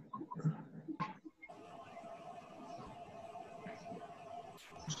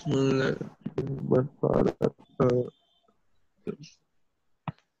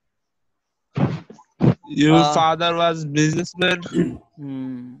 your father was businessman?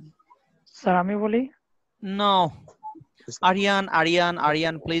 Sir আমি বলি। No,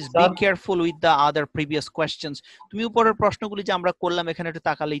 Aryan, please be careful with the other previous questions. তুমি উপরের প্রশ্নগুলি যে আমরা করলাম এখানে একটু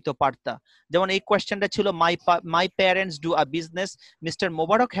তাকালেই তো পারতা। যেমন এই কোয়েশ্চেনটা ছিল my parents do a business. Mr.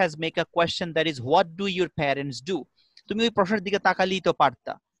 Mubarak has make a question that is what do your parents do? তুমি ওই প্রশ্নের দিকে তাকালেই তো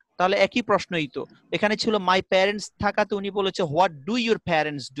পারতা। তাহলে একই প্রশ্নই তো। এখানে ছিল my parents থাকাতে উনি বলেছে what do your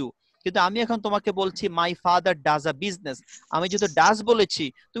parents do? কিন্তু আমি এখন তোমাকে বলছি my father does a business. আমি যেহেতু does বলেছি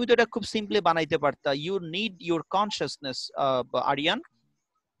তুমি তো এটা খুব সিম্পলি বানাইতে পারতা। You need your consciousness, Aryan.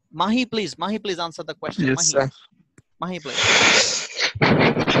 Mahi, please answer the question. Yes, sir. Mahi, please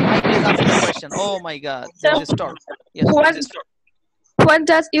answer the question. Oh my God. Sir, Start. Yes. What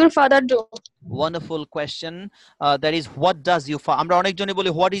does your father do? Wonderful question. That is what does your father? আমরা অনেকজনই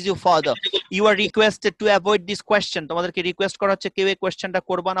বলি what is your father? You are requested to avoid this question. তোমাদেরকে request করা হচ্ছে কেউ এই কোশ্চেনটা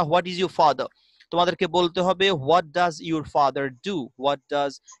করবা না what is your father? তোমাদেরকে বলতে হবে what does your father do? What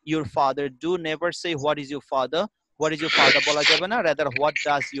does your father do? Never say what is your father? What is your father বলা যাবে না, rather what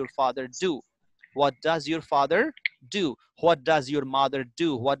does your father do? What does your father do? What does your mother do?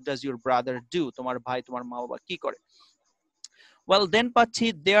 What does your brother do? তোমার ভাই তোমার মা বাবা কি করে? Well, then পাচ্ছি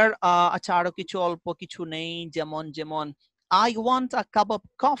there আচ্ছা আরো কিছু অল্প কিছু নেই যেমন I want a cup of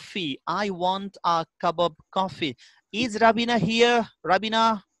coffee. I want a cup of coffee. Is Rabina here? Rabina,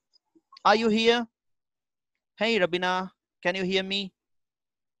 are you here? Hey Rabina, can you hear me?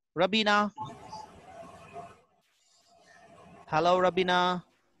 Rabina. Hello Rabina.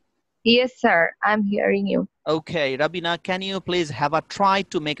 Yes sir, I'm hearing you. Okay, Rabina, can you please have a try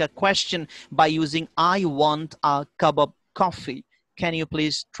to make a question by using I want a cup of coffee? Can you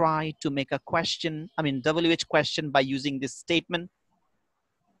please try to make a question, WH question by using this statement?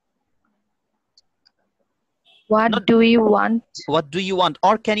 What do you want? What do you want?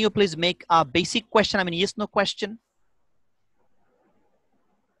 Or can you please make a basic question, yes, no question?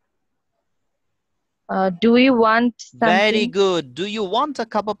 Do you want something? Very good. Do you want a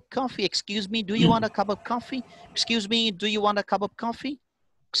cup of coffee? Excuse me, do you want a cup of coffee? Excuse me, do you want a cup of coffee?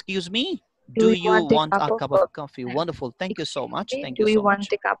 Excuse me? Do you want a cup of coffee? Wonderful. Thank you so much. Thank you so much. Do you want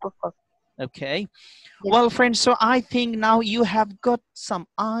a cup of coffee? Okay. Yes. Well, friends, so I think now you have got some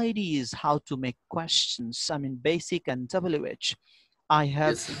ideas how to make questions. Basic and WH.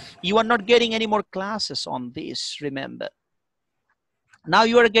 You are not getting any more classes on this, remember. Now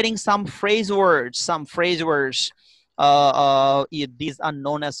you are getting some phrase words. These are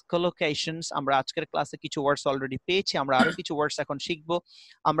known as collocations. আমরা আজকের ক্লাসে কিছু ওয়ার্ডস already পেয়েছি, আমরা আরো কিছু ওয়ার্ডস এখন শিখবো।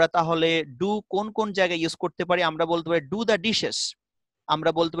 আমরা তাহলে ডু কোন জায়গায় ইউজ করতে পারি? আমরা বলতে পারি ডু দ্য ডিশেস, আমরা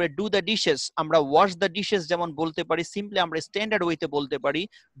বলতে পারি ডু দ্য ডিশেস, আমরা ওয়াশ দ্য ডিশেস যেমন বলতে পারি, সিম্পলি আমরা স্ট্যান্ডার্ড ওয়েতে বলতে পারি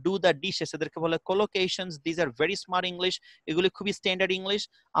ডু দ্য ডিশেস। এদেরকে বলে collocations. These are very smart English. এগুলি খুবই স্ট্যান্ডার্ড ইংলিশ।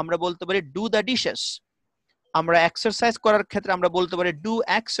 আমরা বলতে পারি ডু দ্য ডিশেস। আমরা এক্সারসাইজ করার ক্ষেত্রে আমরা বলতে পারি ডু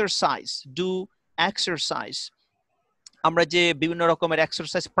এক্সারসাইজ। আমরা যে বিভিন্ন রকমের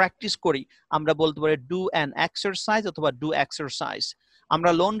এক্সারসাইজ প্র্যাকটিস করি আমরা বলতে পারি ডু অ্যান এক্সারসাইজ অথবা ডু এক্সারসাইজ।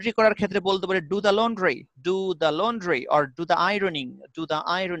 আমরা লন্ড্রি করার ক্ষেত্রে বলতে পারি do the laundry or do the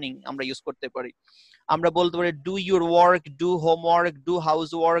ironing আমরা ইউজ করতে পারি। আমরা বলতে পারি do your work, do homework, do house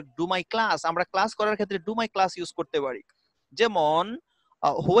work, do my class. আমরা ক্লাস করার ক্ষেত্রে ডু মাই ক্লাস ইউজ করতে পারি। যেমন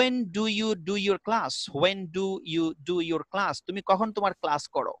when do you do your class? When do you do your class? তুমি কখন তোমার ক্লাস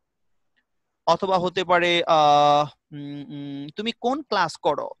করো? অথবা হতে পারে তুমি কোন ক্লাস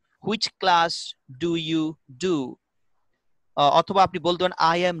করো? which class do you do? অথবা আপনি বলতে পারেন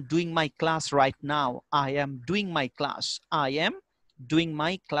I am doing my class right now. I am doing my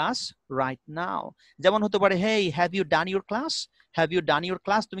class right now. যেমন হতে পারে hey, have you done your class?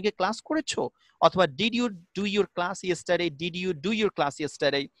 তুমি কি ক্লাস করেছো? অথবা did you do your class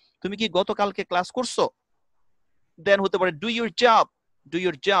yesterday? তুমি কি গতকালকে ক্লাস করছো? দেন হতে পারে do your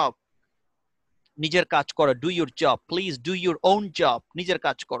job. নিজের কাজ করো, do your job. Please do your own job. নিজের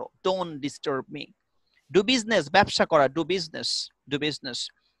কাজ করো, don't disturb me. Do business, ব্যবসা করা, do business.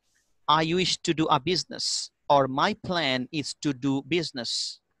 I wish to do a business or my plan is to do business.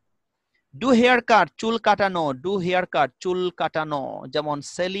 Do haircut, চুল কাটানো, চুল কাটানো। যেমন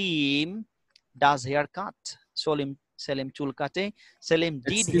সেলিম does haircut. সেলিম চুল কাটে, Selim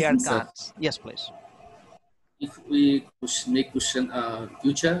did haircut. Yes, please. If we make question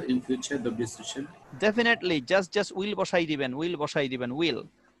in future the decision. Definitely, just will বসাই দিবেন, will.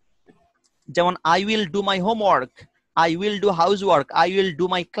 যেমন I will do my homework, I will do housework, I will do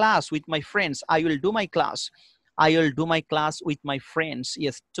my class with my friends, I will do my class with my friends.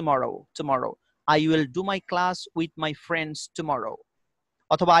 Yes, tomorrow. I will do my class with my friends tomorrow.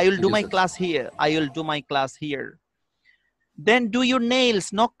 অথবা I will do my class here. Then do your nails,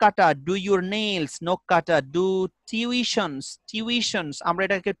 নখ কাটা, do your nails, নখ কাটা. Do tuitions, আমরা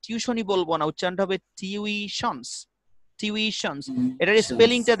এটাকে টিউশনই বলবো না, উচ্চারণটা হবে tuitions. টিউশনস এটার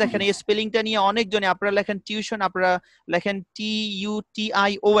স্পেলিংটা দেখেন এই স্পেলিংটা নিয়ে অনেকজনে আপনারা লেখেন টিউশন আপনারা লেখেন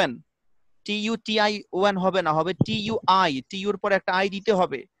TUTION TUTION হবে না হবে TUI টিউর পর একটা আই দিতে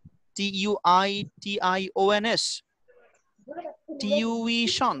হবে TUITIONS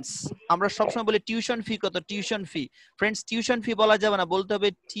টিউশনস আমরা সবসময় বলি টিউশন ফি কত tuition fee friends tuition fee বলা যাবে না বলতে হবে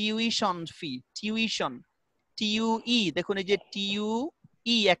টিউশন ফি টিউশন TUE দেখুন এই যে TUE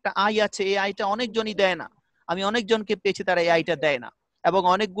একটা আই আছে এই আইটা অনেকজনই দেয় না আমি অনেকজনকে পেয়েছি তারা এই আইটা দেয় না এবং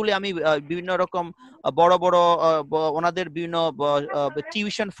অনেকগুলি আমি বিভিন্ন রকম বড় বড় ওনাদের বিভিন্ন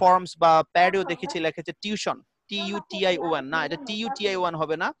টিউশন ফর্মস বা প্যাডেও দেখেছি লেখেছে টিউশন TUTION না এটা TUTION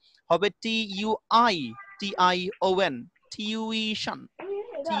হবে না হবে TUITION টিউশন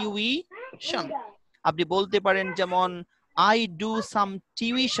টিউশন আপনি বলতে পারেন যেমন I do some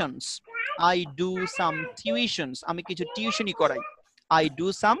tuitions আমি কিছু টিউশনই করাই I do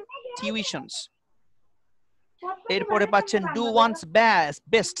some tuitions এরপরে পাচ্ছেন do one's best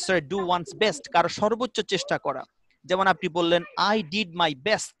sorry do one's best কারো সর্বোচ্চ চেষ্টা করা যেমন আপনি বললেন I did my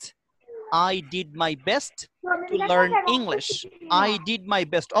best to learn English I did my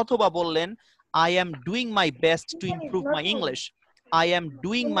best অথবা বললেন I am doing my best to improve my English I am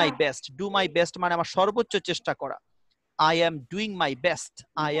doing my best do my best মানে আমার সর্বোচ্চ চেষ্টা করা I am doing my best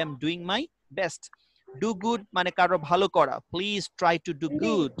do good মানে কারো ভালো করা please try to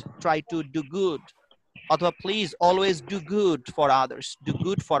do good অথবা please always do good for others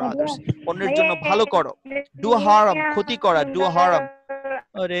অন্যের জন্য ভালো করো do harm ক্ষতি করা do harm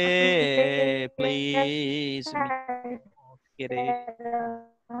আরে প্লিজ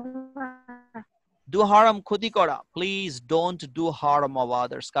do harm ক্ষতি করা please don't do harm of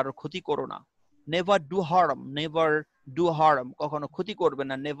others কারো ক্ষতি করো না never do harm কখনো ক্ষতি করবে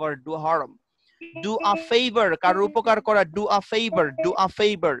না never do harm do a favor কারো উপকার করা do a favor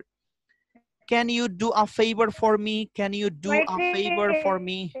can you do a favor for me can you do a favor for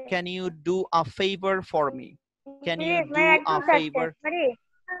me can you do a favor for me can you do a favor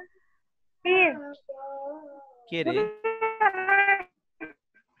কে রে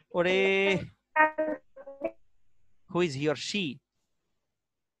ওরে who is he or she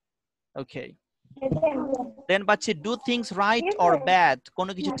okay then পাচ্ছি do things right or bad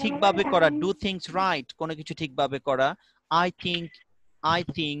কোনো কিছু ঠিকভাবে করা do things right কোনো কিছু ঠিকভাবে করা I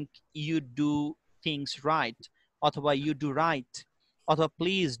think you do things right অথবা you do right অথবা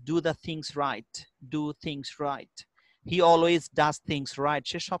please do the things right he always does things right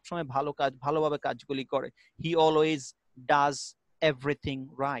সে সব সময় ভালোভাবে কাজগুলি করে he always does everything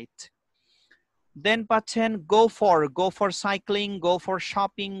right then পাচ্ছেন go for cycling go for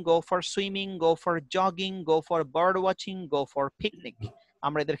shopping go for swimming go for jogging go for bird watching go for picnic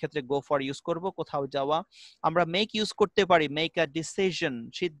আমরা এদের ক্ষেত্রে go for use করব কোথাও যাওয়া আমরা make ইউজ করতে পারি make a decision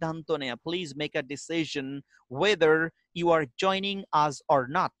সিদ্ধান্ত নেয়া please make a decision whether you are joining us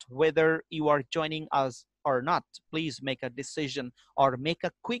or not please make a decision or make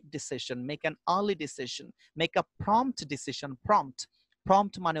a quick decision make an early decision make a prompt decision prompt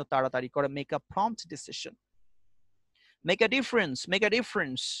মানেও তাড়াতাড়ি করে make a prompt decision make a difference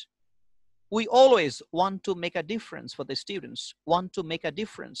we always want to make a difference for the students make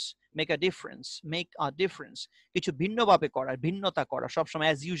a difference কিছু ভিন্নভাবে করা ভিন্নতা করা সব সময়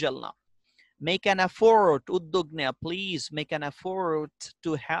as usual না make an effort উদ্যোগ নেয়া please make an effort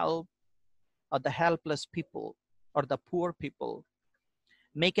to help the helpless people or the poor people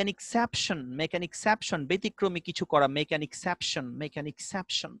make an exception ব্যতিক্রমী কিছু করা make an exception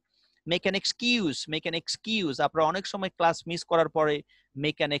make an excuse আপনারা অনেক সময় ক্লাস মিস করার পরে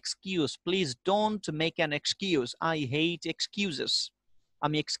make an excuse please don't make an excuse I hate excuses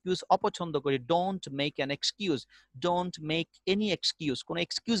আমি excuse অপছন্দ করি don't make an excuse don't make any excuse কোনো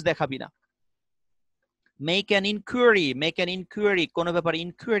এক্সকিউজ দেখাবি না make an inquiry কোনো ব্যাপারে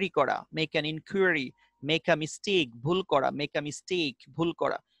ইনকোয়ারি করা make an inquiry make a mistake ভুল করা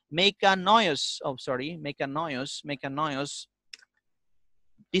make a noise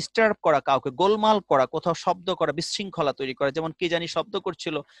ডিস্টার্ব করা কাউকে গোলমাল করা কোথাও শব্দ করা বিশৃঙ্খলা তৈরি করা যেমন কে জানি শব্দ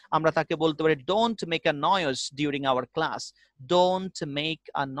করছিল আমরা তাকে বলতে পারি don't make a noise during our class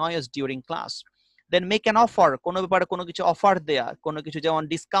then make an offer কোনো ব্যাপারে কোনো কিছু অফার দেয়া কোনো কিছু যেমন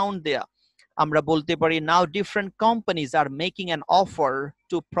ডিসকাউন্ট দেয়া আমরা বলতে পারি now different companies are making an offer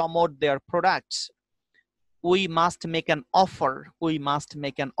to promote their products we must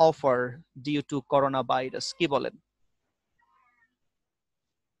make an offer due to coronavirus কি বলেন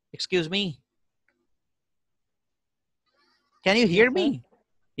excuse me can you hear me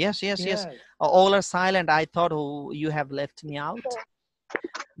yes all are silent I thought you have left me out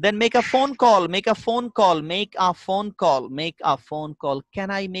then make a phone call can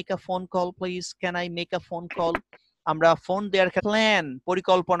I make a phone call please can I make a phone call আমরা phone দেওয়ার plan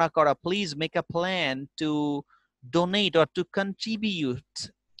পরিকল্পনা করা, please make a plan two donate or to contribute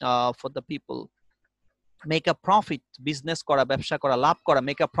for the people. Make a profit, business kora, ব্যবসা করা, লাভ করা,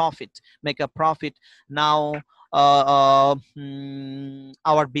 make a profit. Now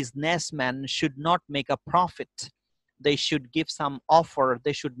our businessmen should not make a profit. They should give some offer,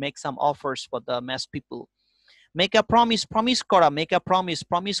 they should make some offers for the mass people. Make a promise kora, make a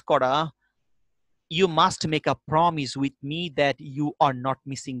promise kora. You must make a promise with me that you are not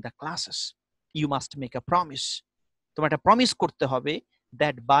missing the classes. You must make a promise. তোমার একটা promise করতে হবে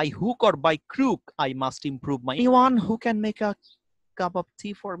that by hook or by crook I must improve my. Anyone who can make a cup of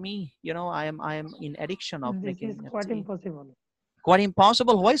tea for me? You know, I am in addiction of making This is quite tea. impossible. Quite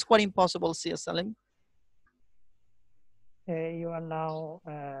impossible. Why is quite impossible, Sia Salim? You are now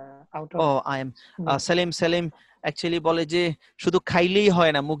out of. Oh, I am Salim actually বলে যে শুধু খাইলেই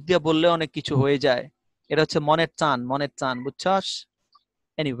হয় না, মুখ দিয়ে বললে অনেক কিছু হয়ে যায়। এটা হচ্ছে মনের টান, বুঝছস?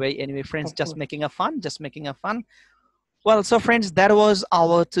 Anyway, friends, just making a fun. Well, so friends, that was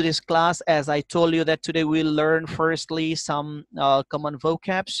our today's class. As I told you that today we'll learn firstly some common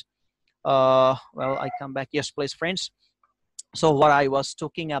vocabs. Well, I come back. Yes, please, friends. So what I was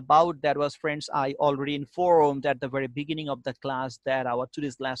talking about, that was, friends, I already informed at the very beginning of the class that our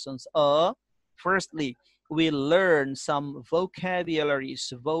today's lessons are, firstly, we learn some vocabularies.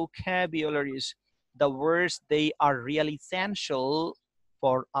 The words, they are really essential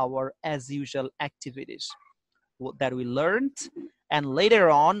for our as usual activities that we learned. And later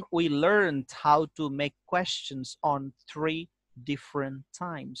on, we learned how to make questions on 3 different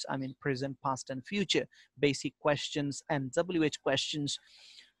times. I mean, present, past, and future. Basic questions and WH questions.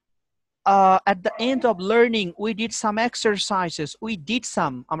 At the end of learning, we did some exercises.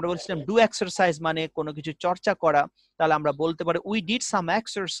 আমরা বলছিলাম do exercise মানে কোনো কিছু চর্চা করা, তাহলে আমরা বলতে পারি we did some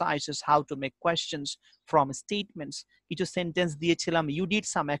exercises how to make questions from statements. কিছু সেন্টেন্স দিয়েছিলাম, you did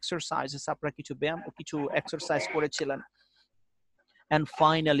some exercises, আপনারা কিছু এক্সারসাইজ করেছিলেন। And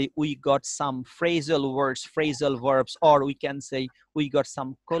finally, we got some phrasal words, phrasal verbs, or we can say we got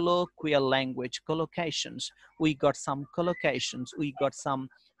some colloquial language, collocations. We got some collocations.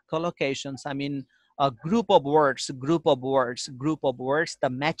 I mean, a group of words,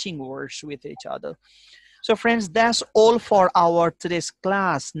 the matching words with each other. So friends, that's all for our today's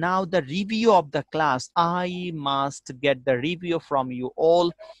class. Now the review of the class. I must get the review from you all.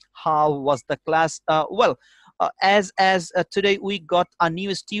 How was the class? As today we got a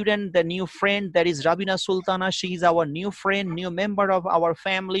new student, the new friend, that is Rabina Sultana. She is our new friend, new member of our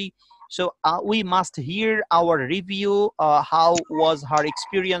family. So we must hear our review. How was her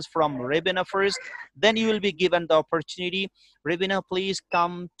experience from Rabina first? Then you will be given the opportunity. Rabina, please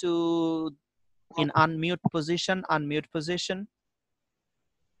come to in unmute position.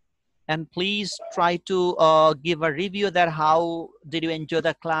 And please try to give a review that how did you enjoy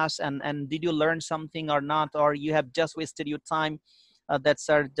the class, and did you learn something or not, or you have just wasted your time.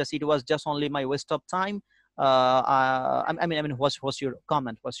 It was just only my waste of time. I mean, what's your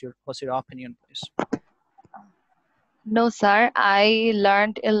comment? What's your opinion, please? No, sir. I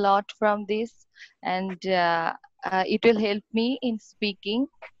learned a lot from this, and it will help me in speaking.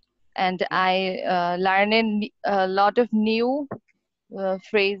 And I learned a lot of new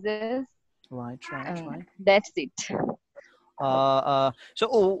phrases. Right. That's it. So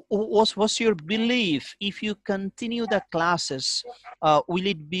what's your belief, if you continue the classes, will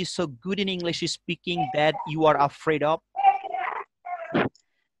it be so good in English speaking that you are afraid of?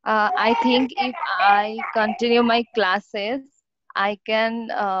 I think if I continue my classes, I can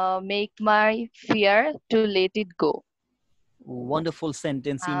make my fear to let it go. Wonderful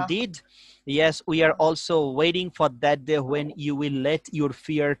sentence indeed. Yes, we are also waiting for that day when you will let your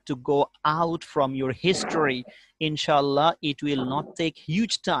fear to go out from your history. Inshallah, it will not take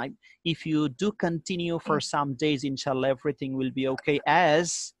huge time. If you do continue for some days, inshallah, everything will be okay,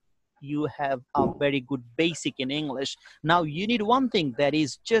 as you have a very good basic in English. Now you need one thing, that is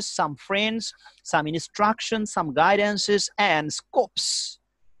just some friends, some instructions, some guidances, and scopes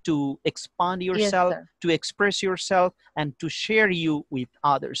to expand yourself, yes, to express yourself, and to share you with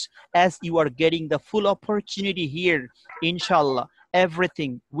others. As you are getting the full opportunity here, inshallah,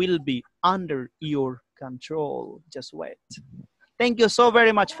 everything will be under your control. Just wait. Thank you so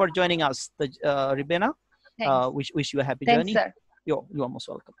very much for joining us, Ribena. Wish you a happy journey. Sir. You are most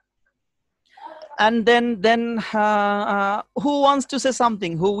welcome. And then who wants to say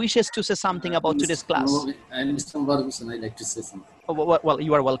something? Who wishes to say something about today's class? I'm Mr. Varguson. I'd like to say something. Well,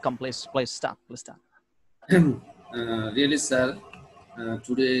 you are welcome. Please start. Really, sir,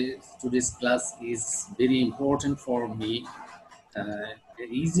 today's class is very important for me.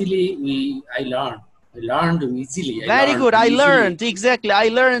 I learned I learned easily. Very good. I easily. learned. Exactly. I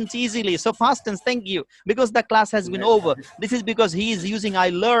learned easily. So past tense, thank you. Because the class has been over. This is because he is using I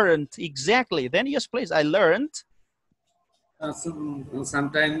learned. Exactly. Then yes, please. I learned.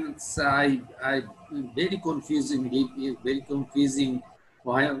 Sometimes I very confusing. Very confusing.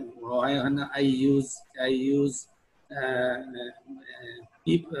 Why I use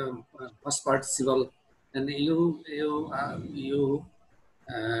past participle, and you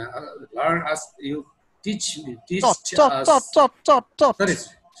learn us. You teach us. Sorry,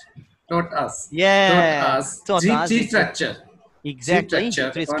 taught us. Yeah. Taught us three structure. Exactly.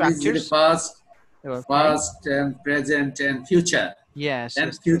 Three structure. One is the past, past and present and future. Yes. And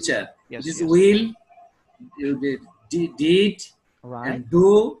yes, future. Yes, This yes. will, did, right. and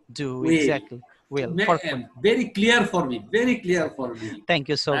do. Do will. exactly. Will. Perfect. Very clear for me. Very clear for me. Thank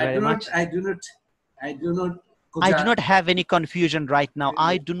you so very much. I do not have any confusion right now.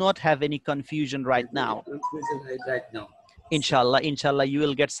 I do not have any confusion right now. Inshallah, inshallah, you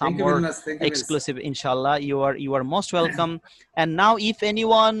will get some more exclusive. Inshallah, you are most welcome. And now, if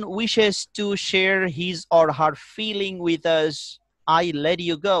anyone wishes to share his or her feeling with us, I let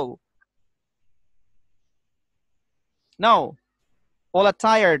you go. No, all are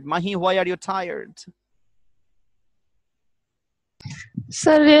tired. Mahi, why are you tired?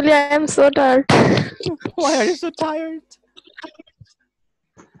 Sir, really, I am so tired. Why are you so tired?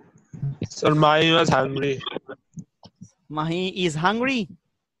 Sir, Mahi was hungry. Mahi is hungry?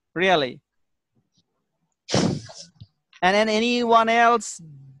 Really? And then anyone else?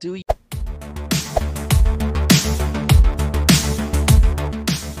 Do you